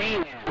old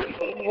man?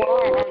 Why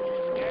are you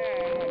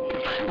mad?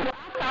 Well, I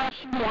thought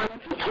she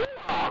wanted to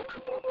talk.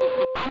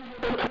 I'm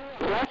here to talk.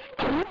 Let's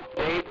talk,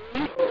 baby.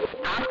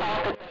 I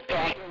thought that the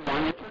faggot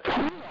wanted to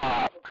talk. I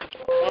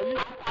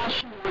thought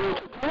she wanted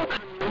to talk.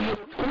 I'm here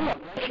to talk.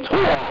 Let's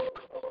talk.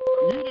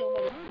 You didn't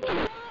want to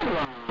What's the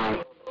problem?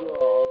 talk.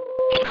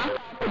 I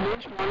thought the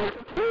bitch wanted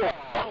to talk.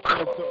 I don't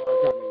want to talk,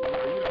 honey. No,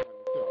 you don't want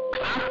to talk.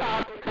 I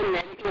thought that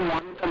Connecticut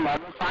wanted to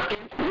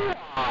motherfucking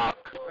talk.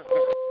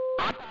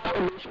 I thought the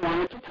bitch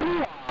wanted to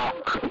talk.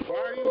 Why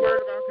are you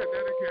worried about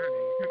Connecticut,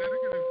 honey?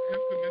 Connecticut is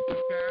infamous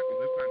and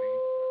fabulous, honey.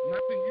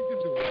 Nothing you can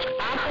do about it.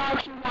 I thought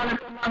you wanted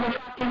to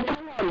motherfucking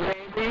talk,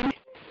 baby.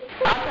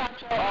 I thought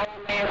your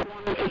old ass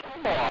wanted to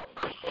talk.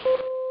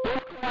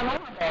 What's going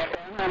on back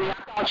there, honey? I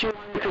thought you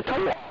wanted to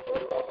talk.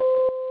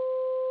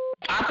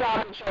 I thought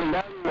that your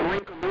dirty,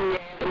 wrinkled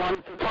ass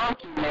wanted to talk,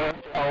 you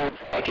nasty old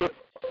faggot.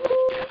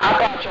 I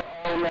thought your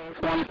old ass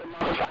wanted to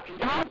motherfucking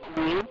talk to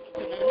me.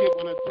 Connecticut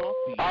want to talk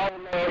to you.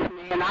 Old ass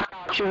man, I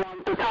thought you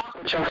wanted to talk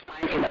with your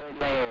stinking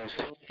ugly ass.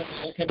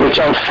 With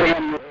your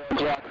Samuel L.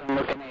 Jackson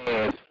looking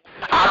ass.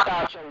 I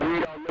thought your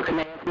weirdo looking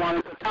ass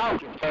wanted to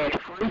talk, you fat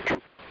freak.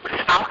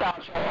 I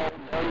thought your old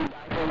dirty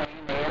diaper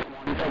laying ass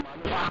wanted to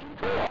motherfucking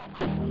talk.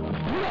 You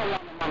don't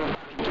want to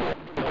motherfucking talk,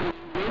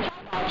 bitch. I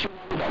thought you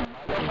wanted to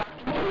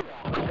motherfucking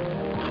talk.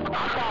 I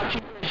thought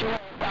you put your ass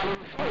out in the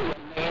floor, you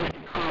nasty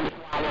cum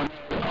swallowing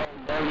ass old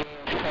dirty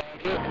ass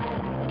faggot.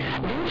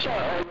 Get your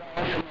ugly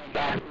ass in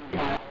that goddamn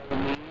phone, old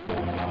man.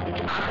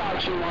 I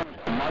thought you wanted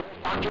to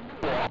motherfucking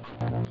talk.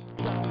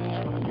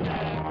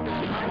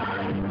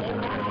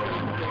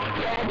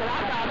 Yeah, but I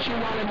thought you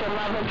wanted to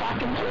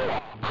motherfucking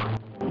talk.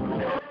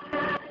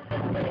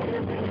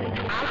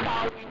 I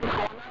thought we were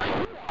gonna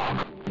talk.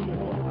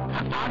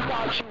 I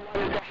thought you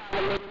wanted to have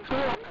a little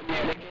talk,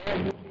 Connecticut.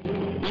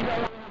 You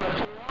don't want to have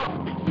a talk?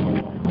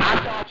 I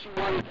thought you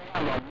wanted to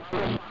have a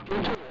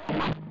motherfucking talk.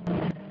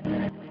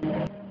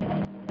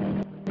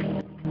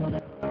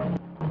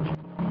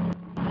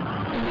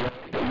 Yes,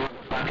 the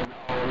motherfucking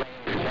old ass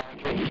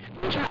faggot.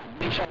 Bitch, I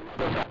beat your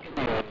motherfucking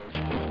ass.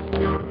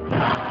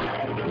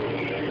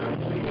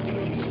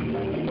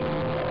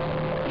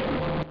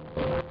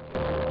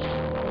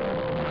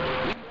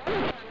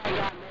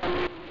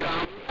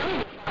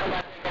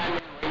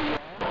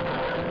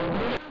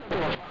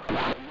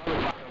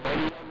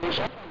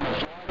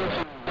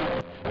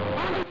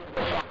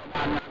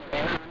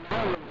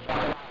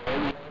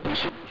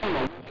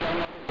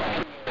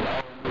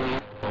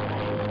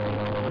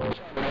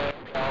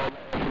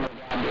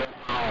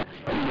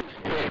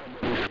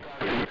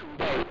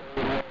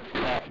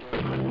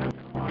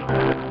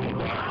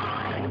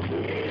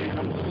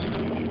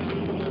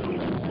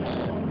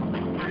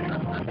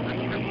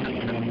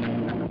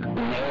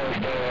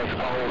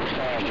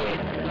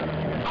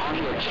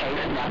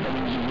 Chasing after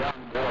these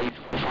young boys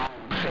for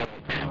phone sex.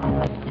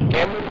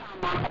 Every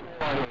time I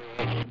call it,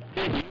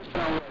 you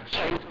somewhere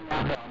chasing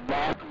after a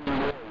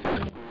masculine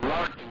voice,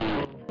 lurking,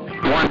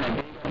 wanting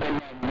to dig up in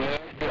that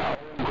nasty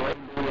old gray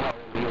booty hole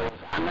of yours.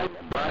 I know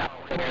your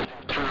butthole hairs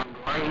have turned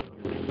gray.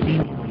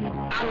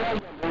 I know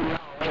your booty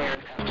hole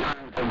hairs have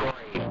turned to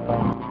gray.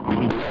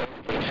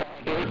 Nasty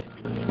faggot.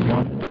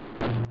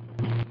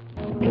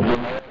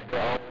 Nasty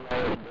old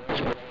ass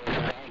bitch with ass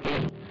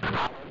faggot. I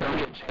was gonna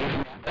get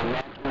chasing after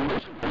masculine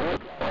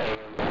voice.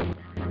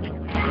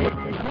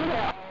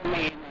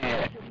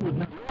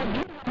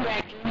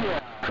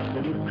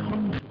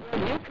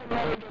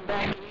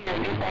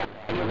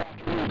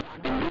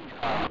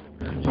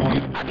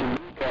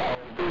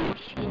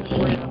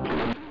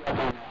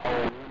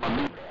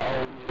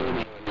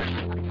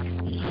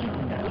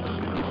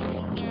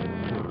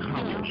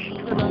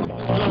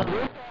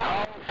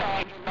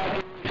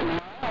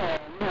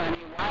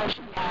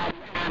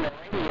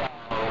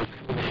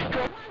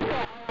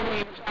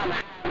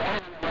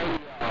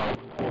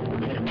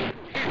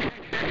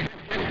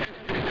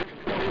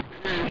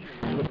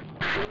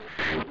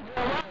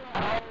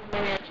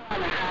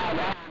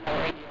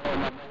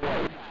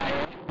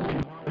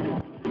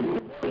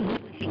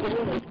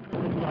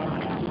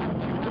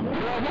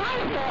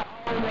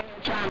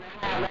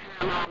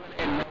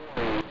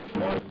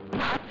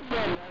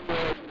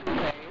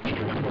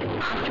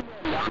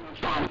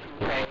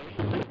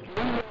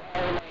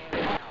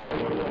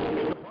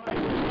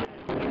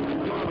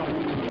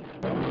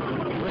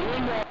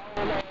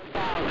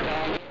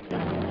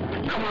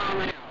 Let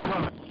me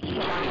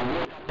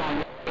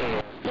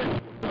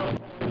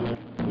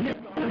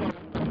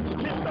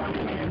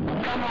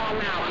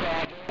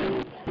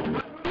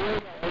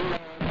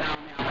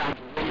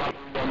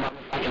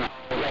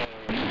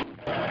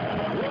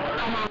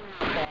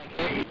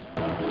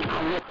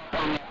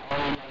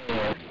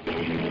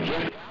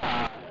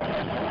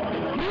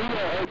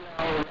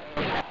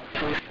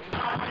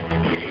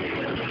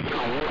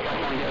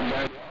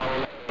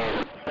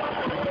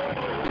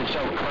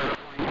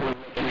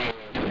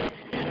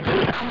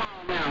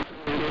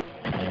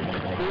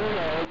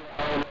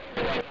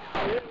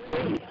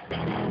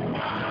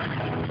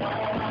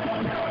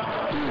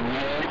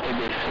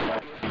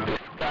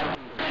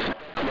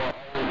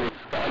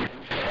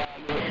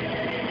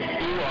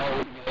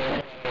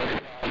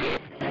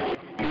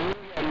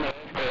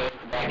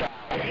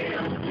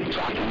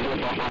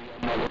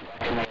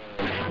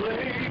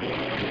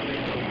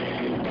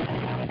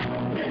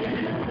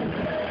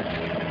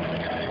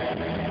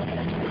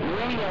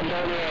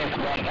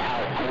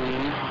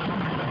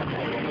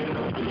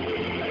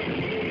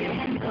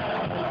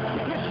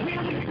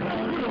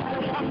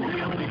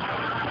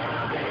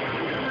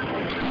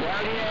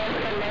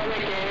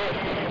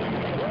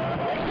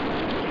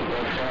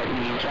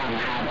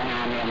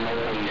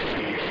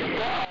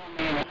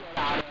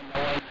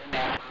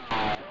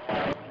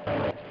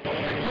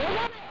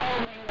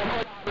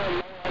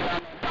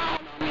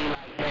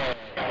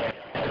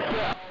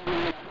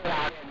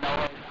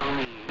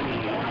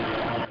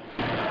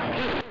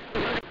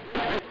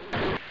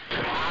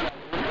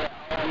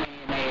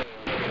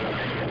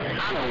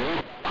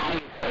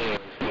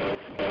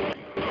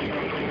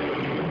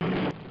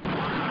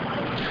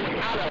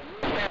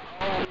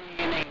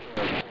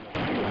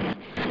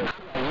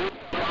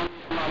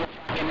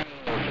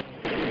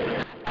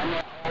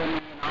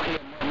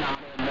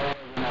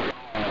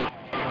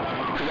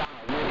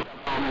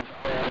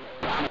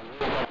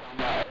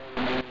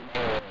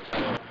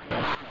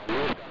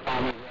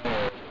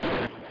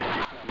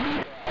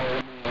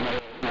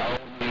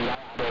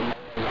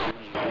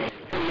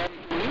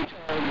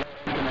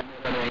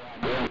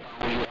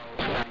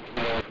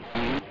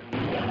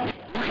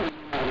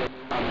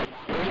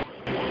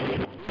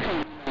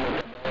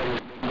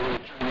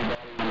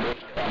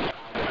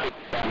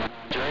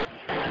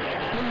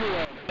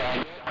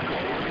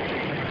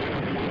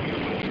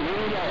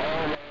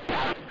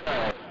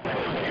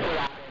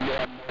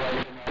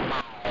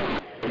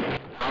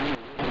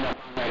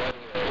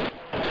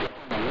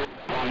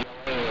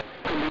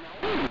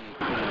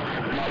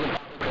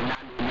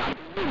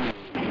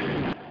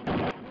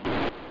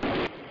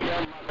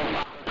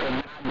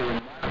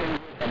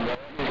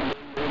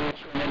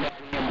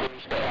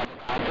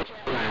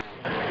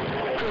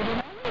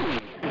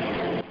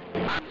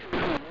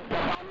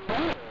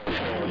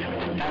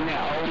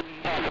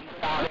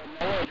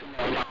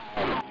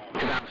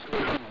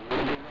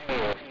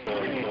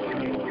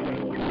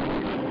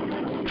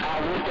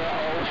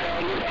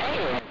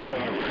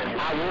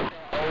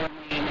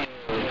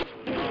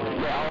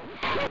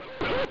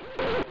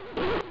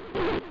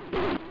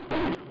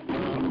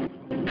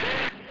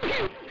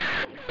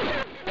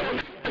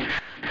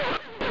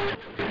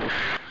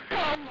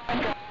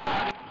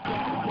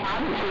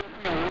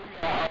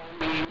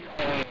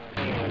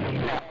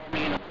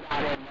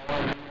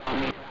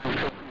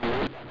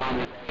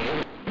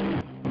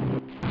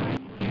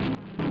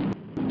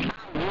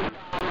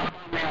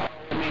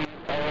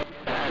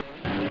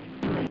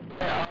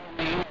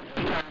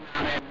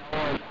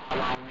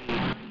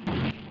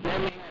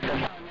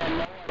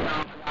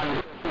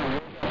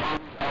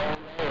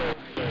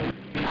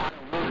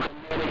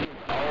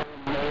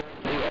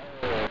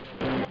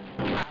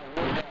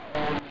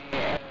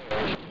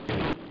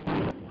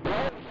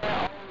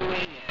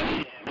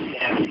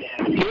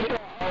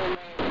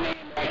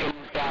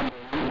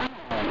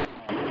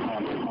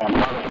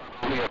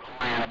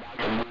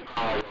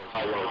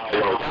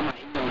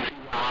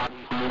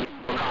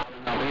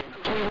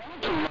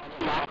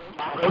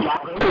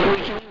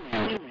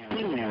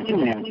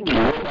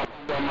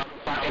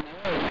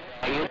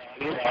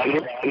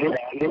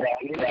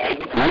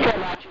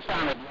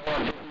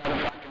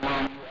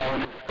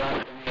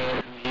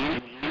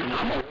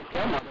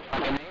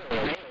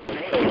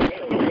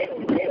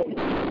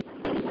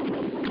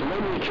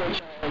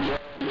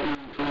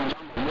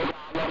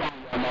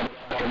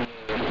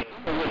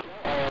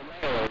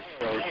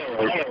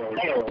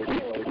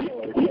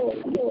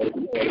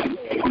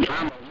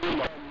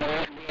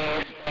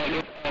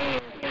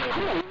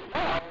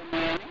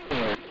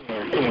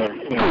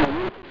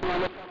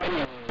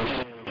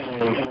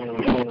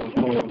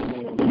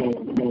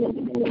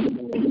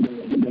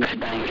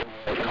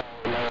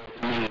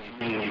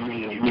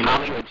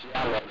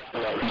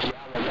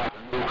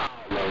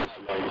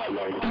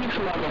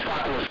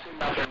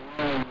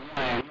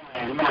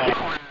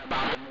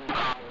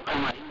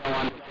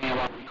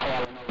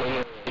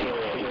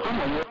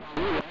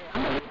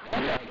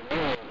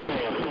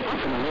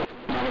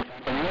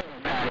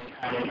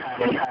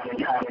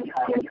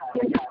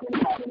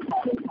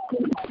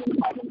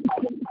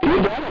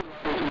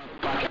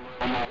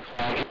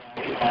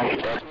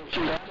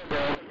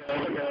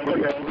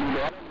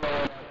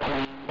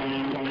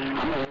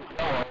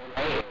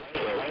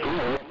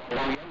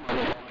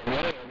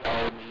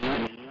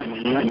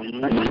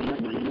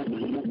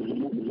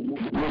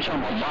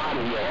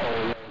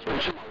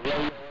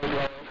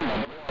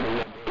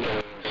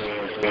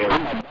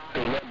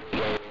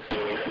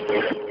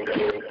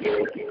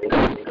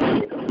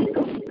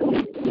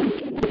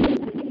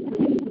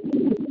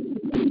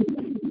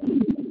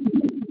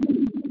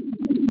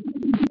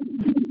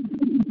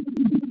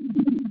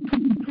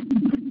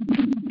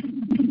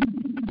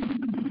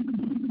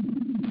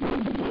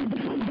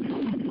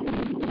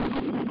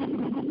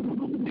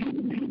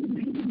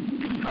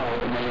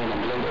man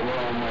and blew the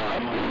room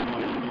up.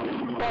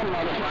 That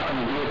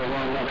motherfucker blew the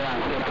room up and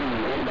I put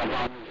him right up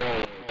on his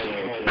head.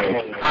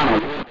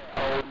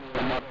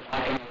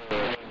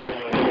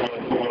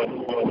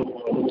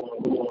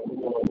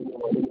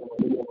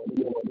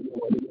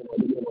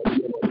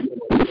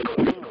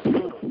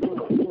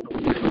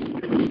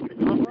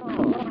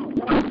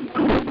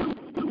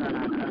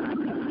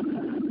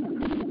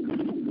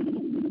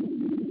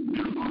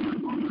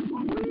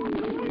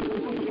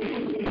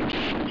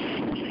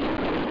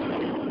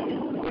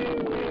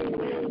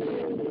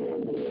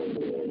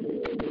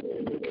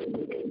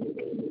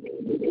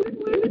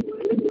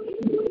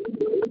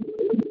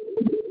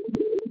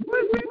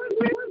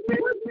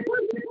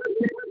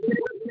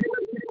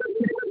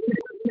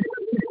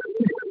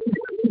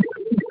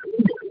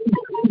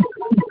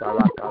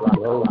 I'm a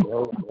good old motherfucking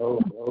head.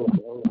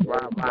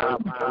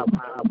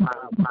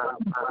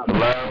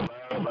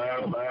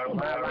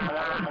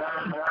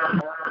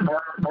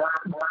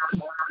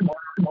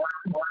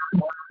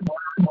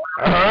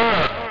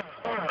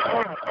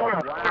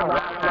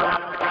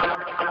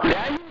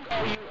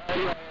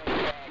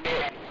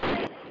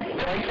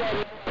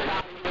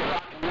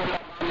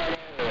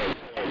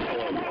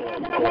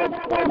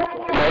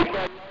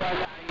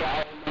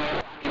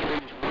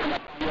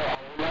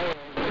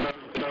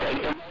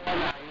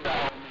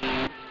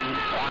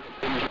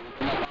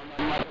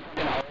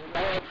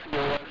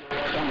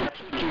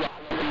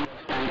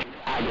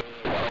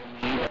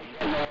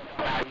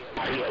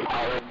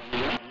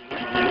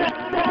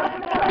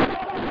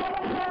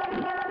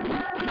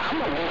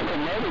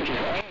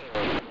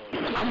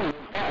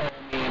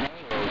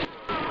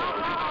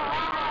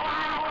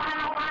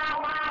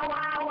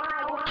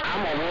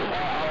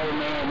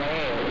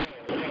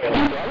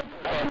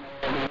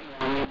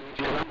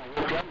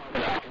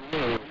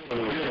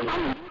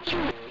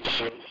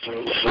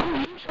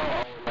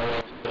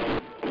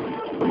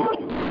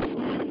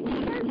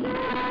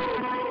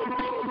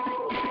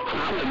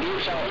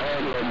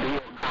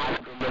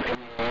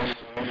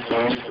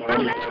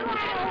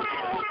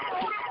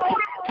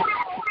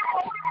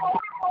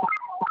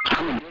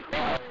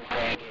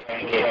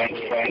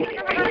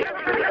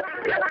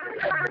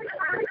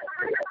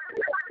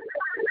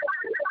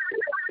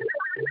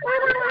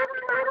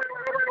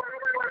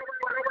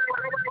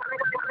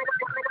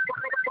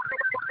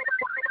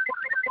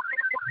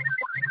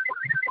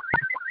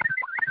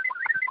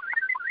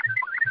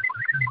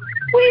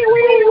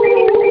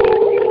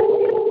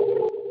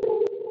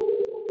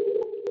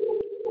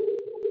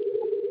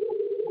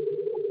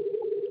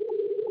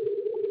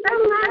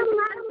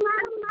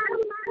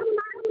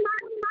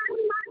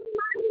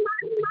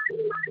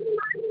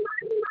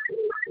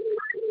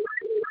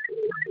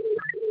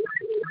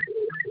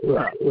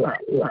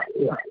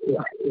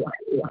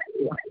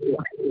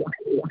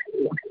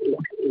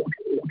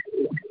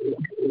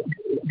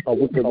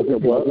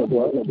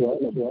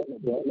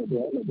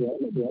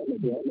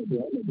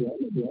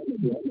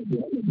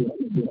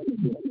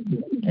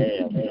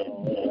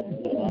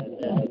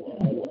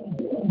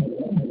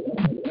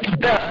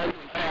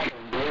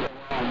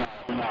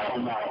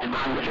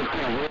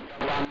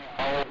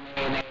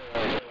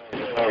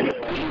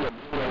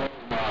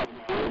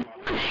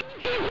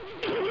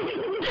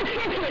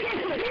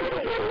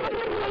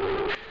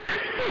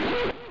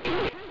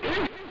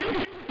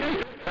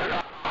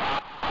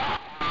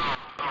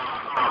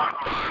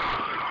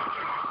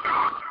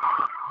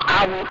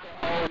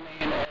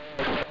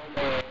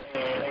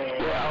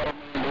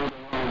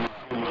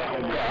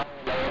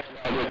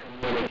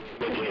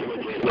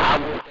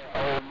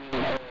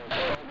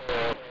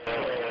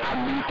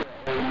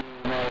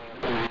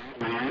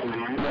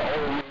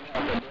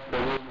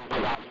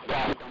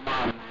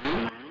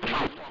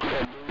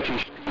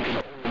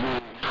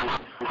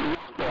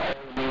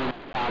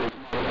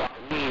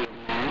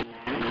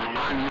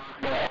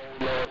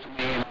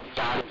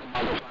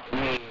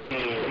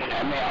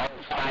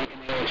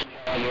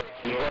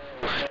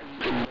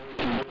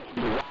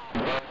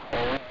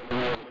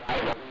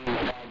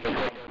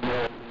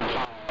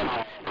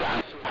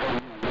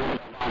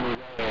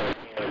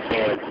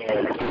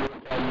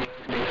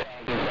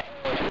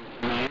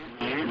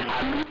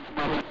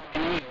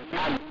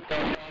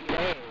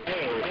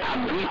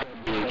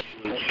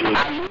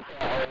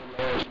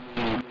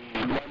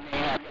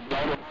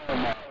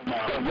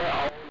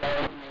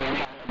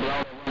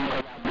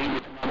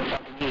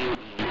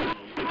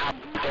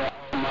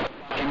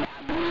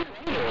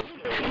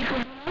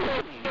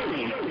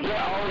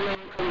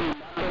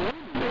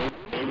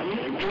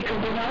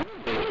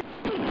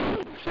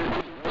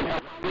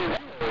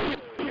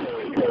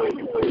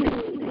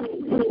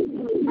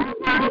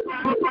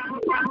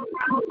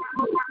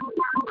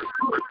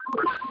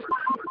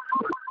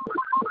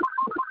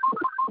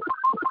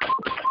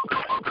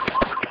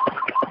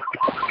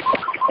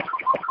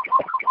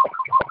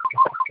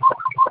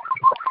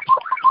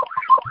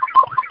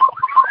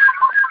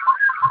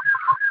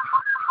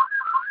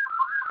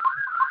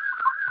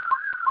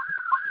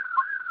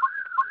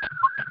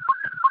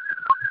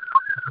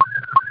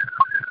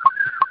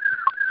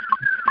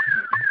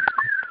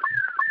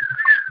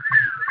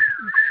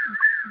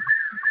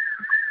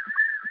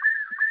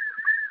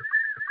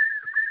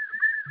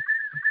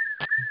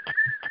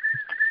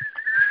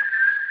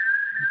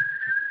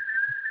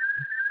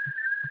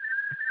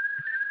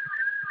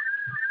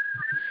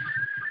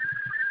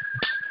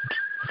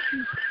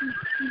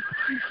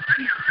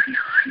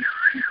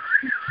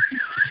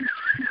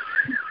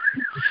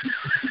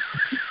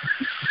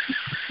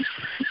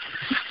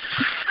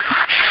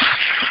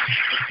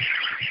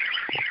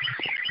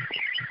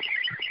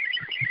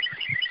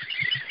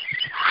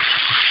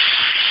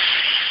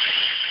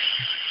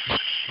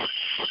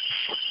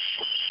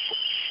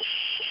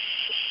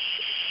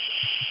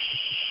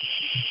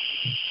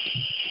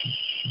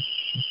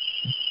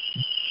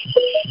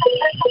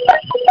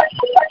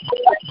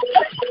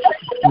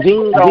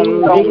 Ding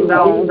dong, ding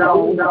dong.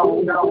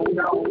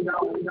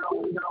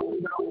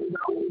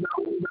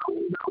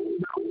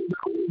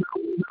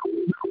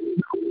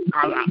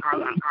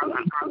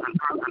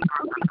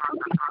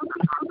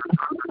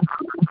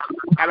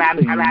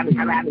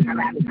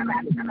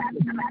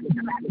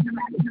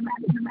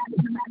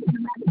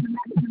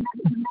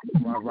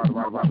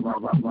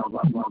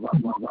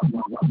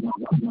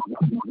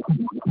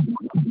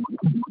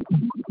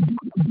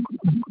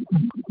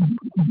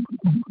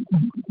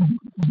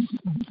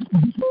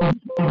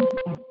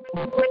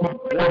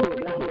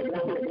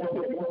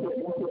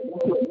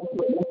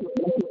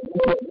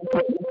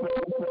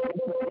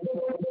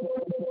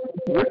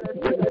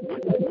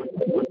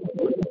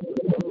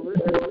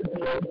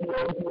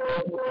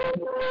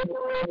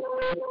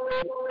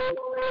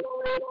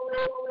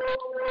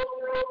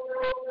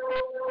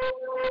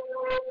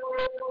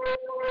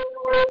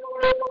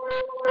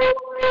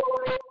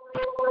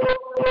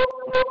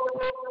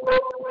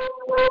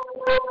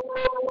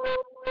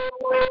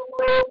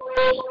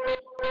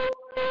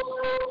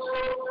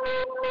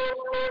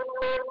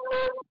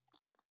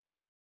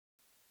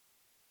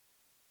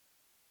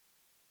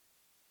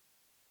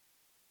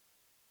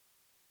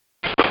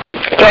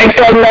 Take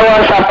that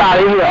noise up out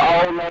of here,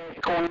 old ass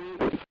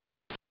queen.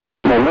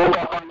 But woke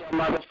up on your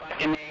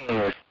motherfucking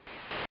ass.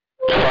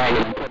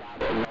 Faggot and put out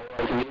that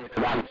noise in here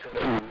because I'm sick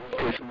of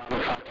this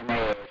motherfucking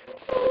ass.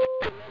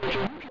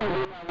 You can't do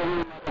nothing with me,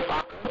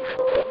 motherfucker.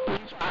 You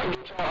try to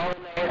get your old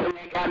ass in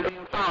that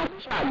goddamn phone. You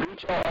try to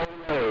beat your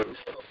old ass.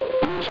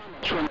 You trying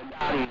to trim the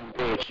body and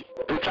bitch.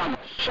 You trying to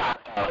shot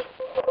her.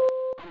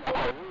 I'm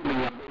a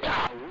Peruvian bitch.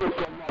 I'll rip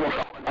your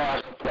motherfucking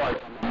ass apart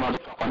from the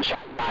motherfucking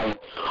shot light.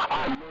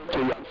 I'll move to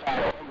your fat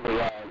ugly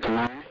ass,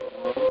 man.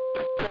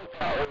 Put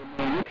that old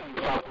man. You can't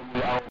fuck with me,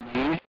 old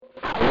man.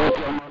 I'll rip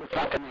your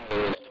motherfucking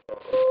ass.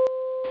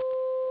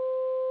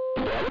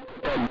 You better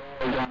put that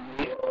noise on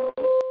me.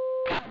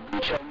 I'll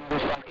beat your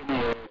motherfucking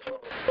ass.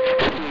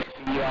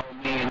 60-year-old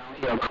man on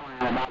here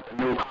crying about the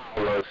new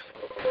callers.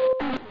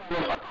 This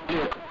motherfucker on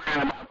here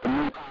crying about the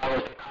new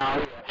callers to call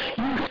here.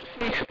 You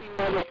 60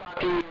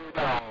 motherfucking years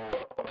old.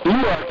 You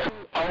are too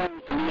old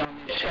to be on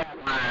this chat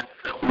line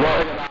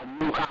worried about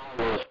new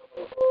callers.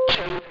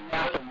 Chasing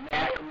after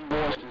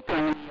Macklemore and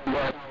telling you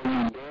what on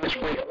you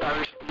desperate,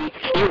 thirsty.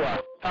 You are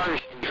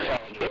thirsty,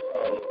 faggot.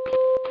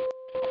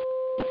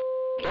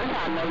 That's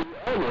how I know you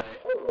ugly.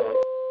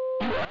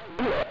 You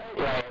ugly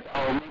ass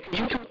old man, 'cause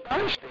you too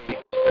thirsty.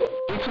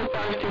 You too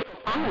thirsty for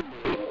phone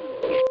dick.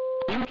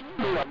 You can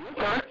be a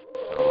liquor.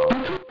 You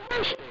too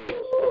thirsty.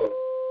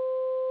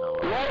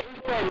 What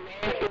is that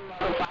nasty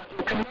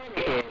motherfucking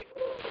Connecticut?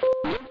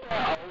 Get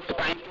that old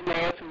spanking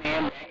ass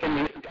man back in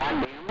this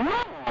goddamn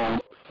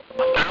room.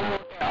 I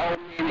want that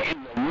old man in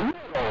the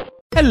middle.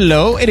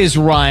 Hello, it is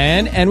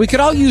Ryan, and we could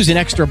all use an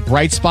extra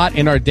bright spot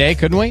in our day,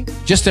 couldn't we?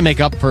 Just to make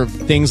up for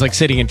things like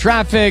sitting in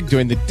traffic,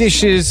 doing the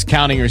dishes,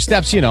 counting your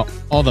steps,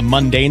 all the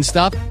mundane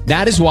stuff.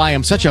 That is why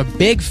I'm such a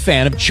big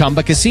fan of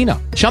Chumba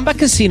Casino. Chumba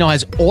Casino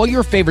has all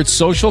your favorite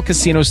social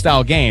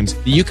casino-style games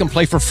that you can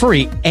play for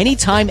free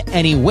anytime,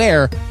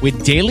 anywhere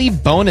with daily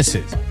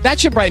bonuses. That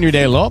should brighten your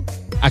day a little.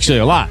 Actually,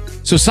 a lot.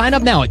 So sign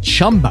up now at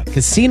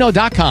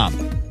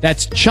ChumbaCasino.com.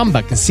 That's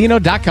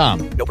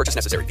ChumbaCasino.com. No purchase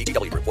necessary.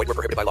 VGW Group. Void where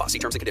prohibited by law. See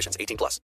terms and conditions. 18+.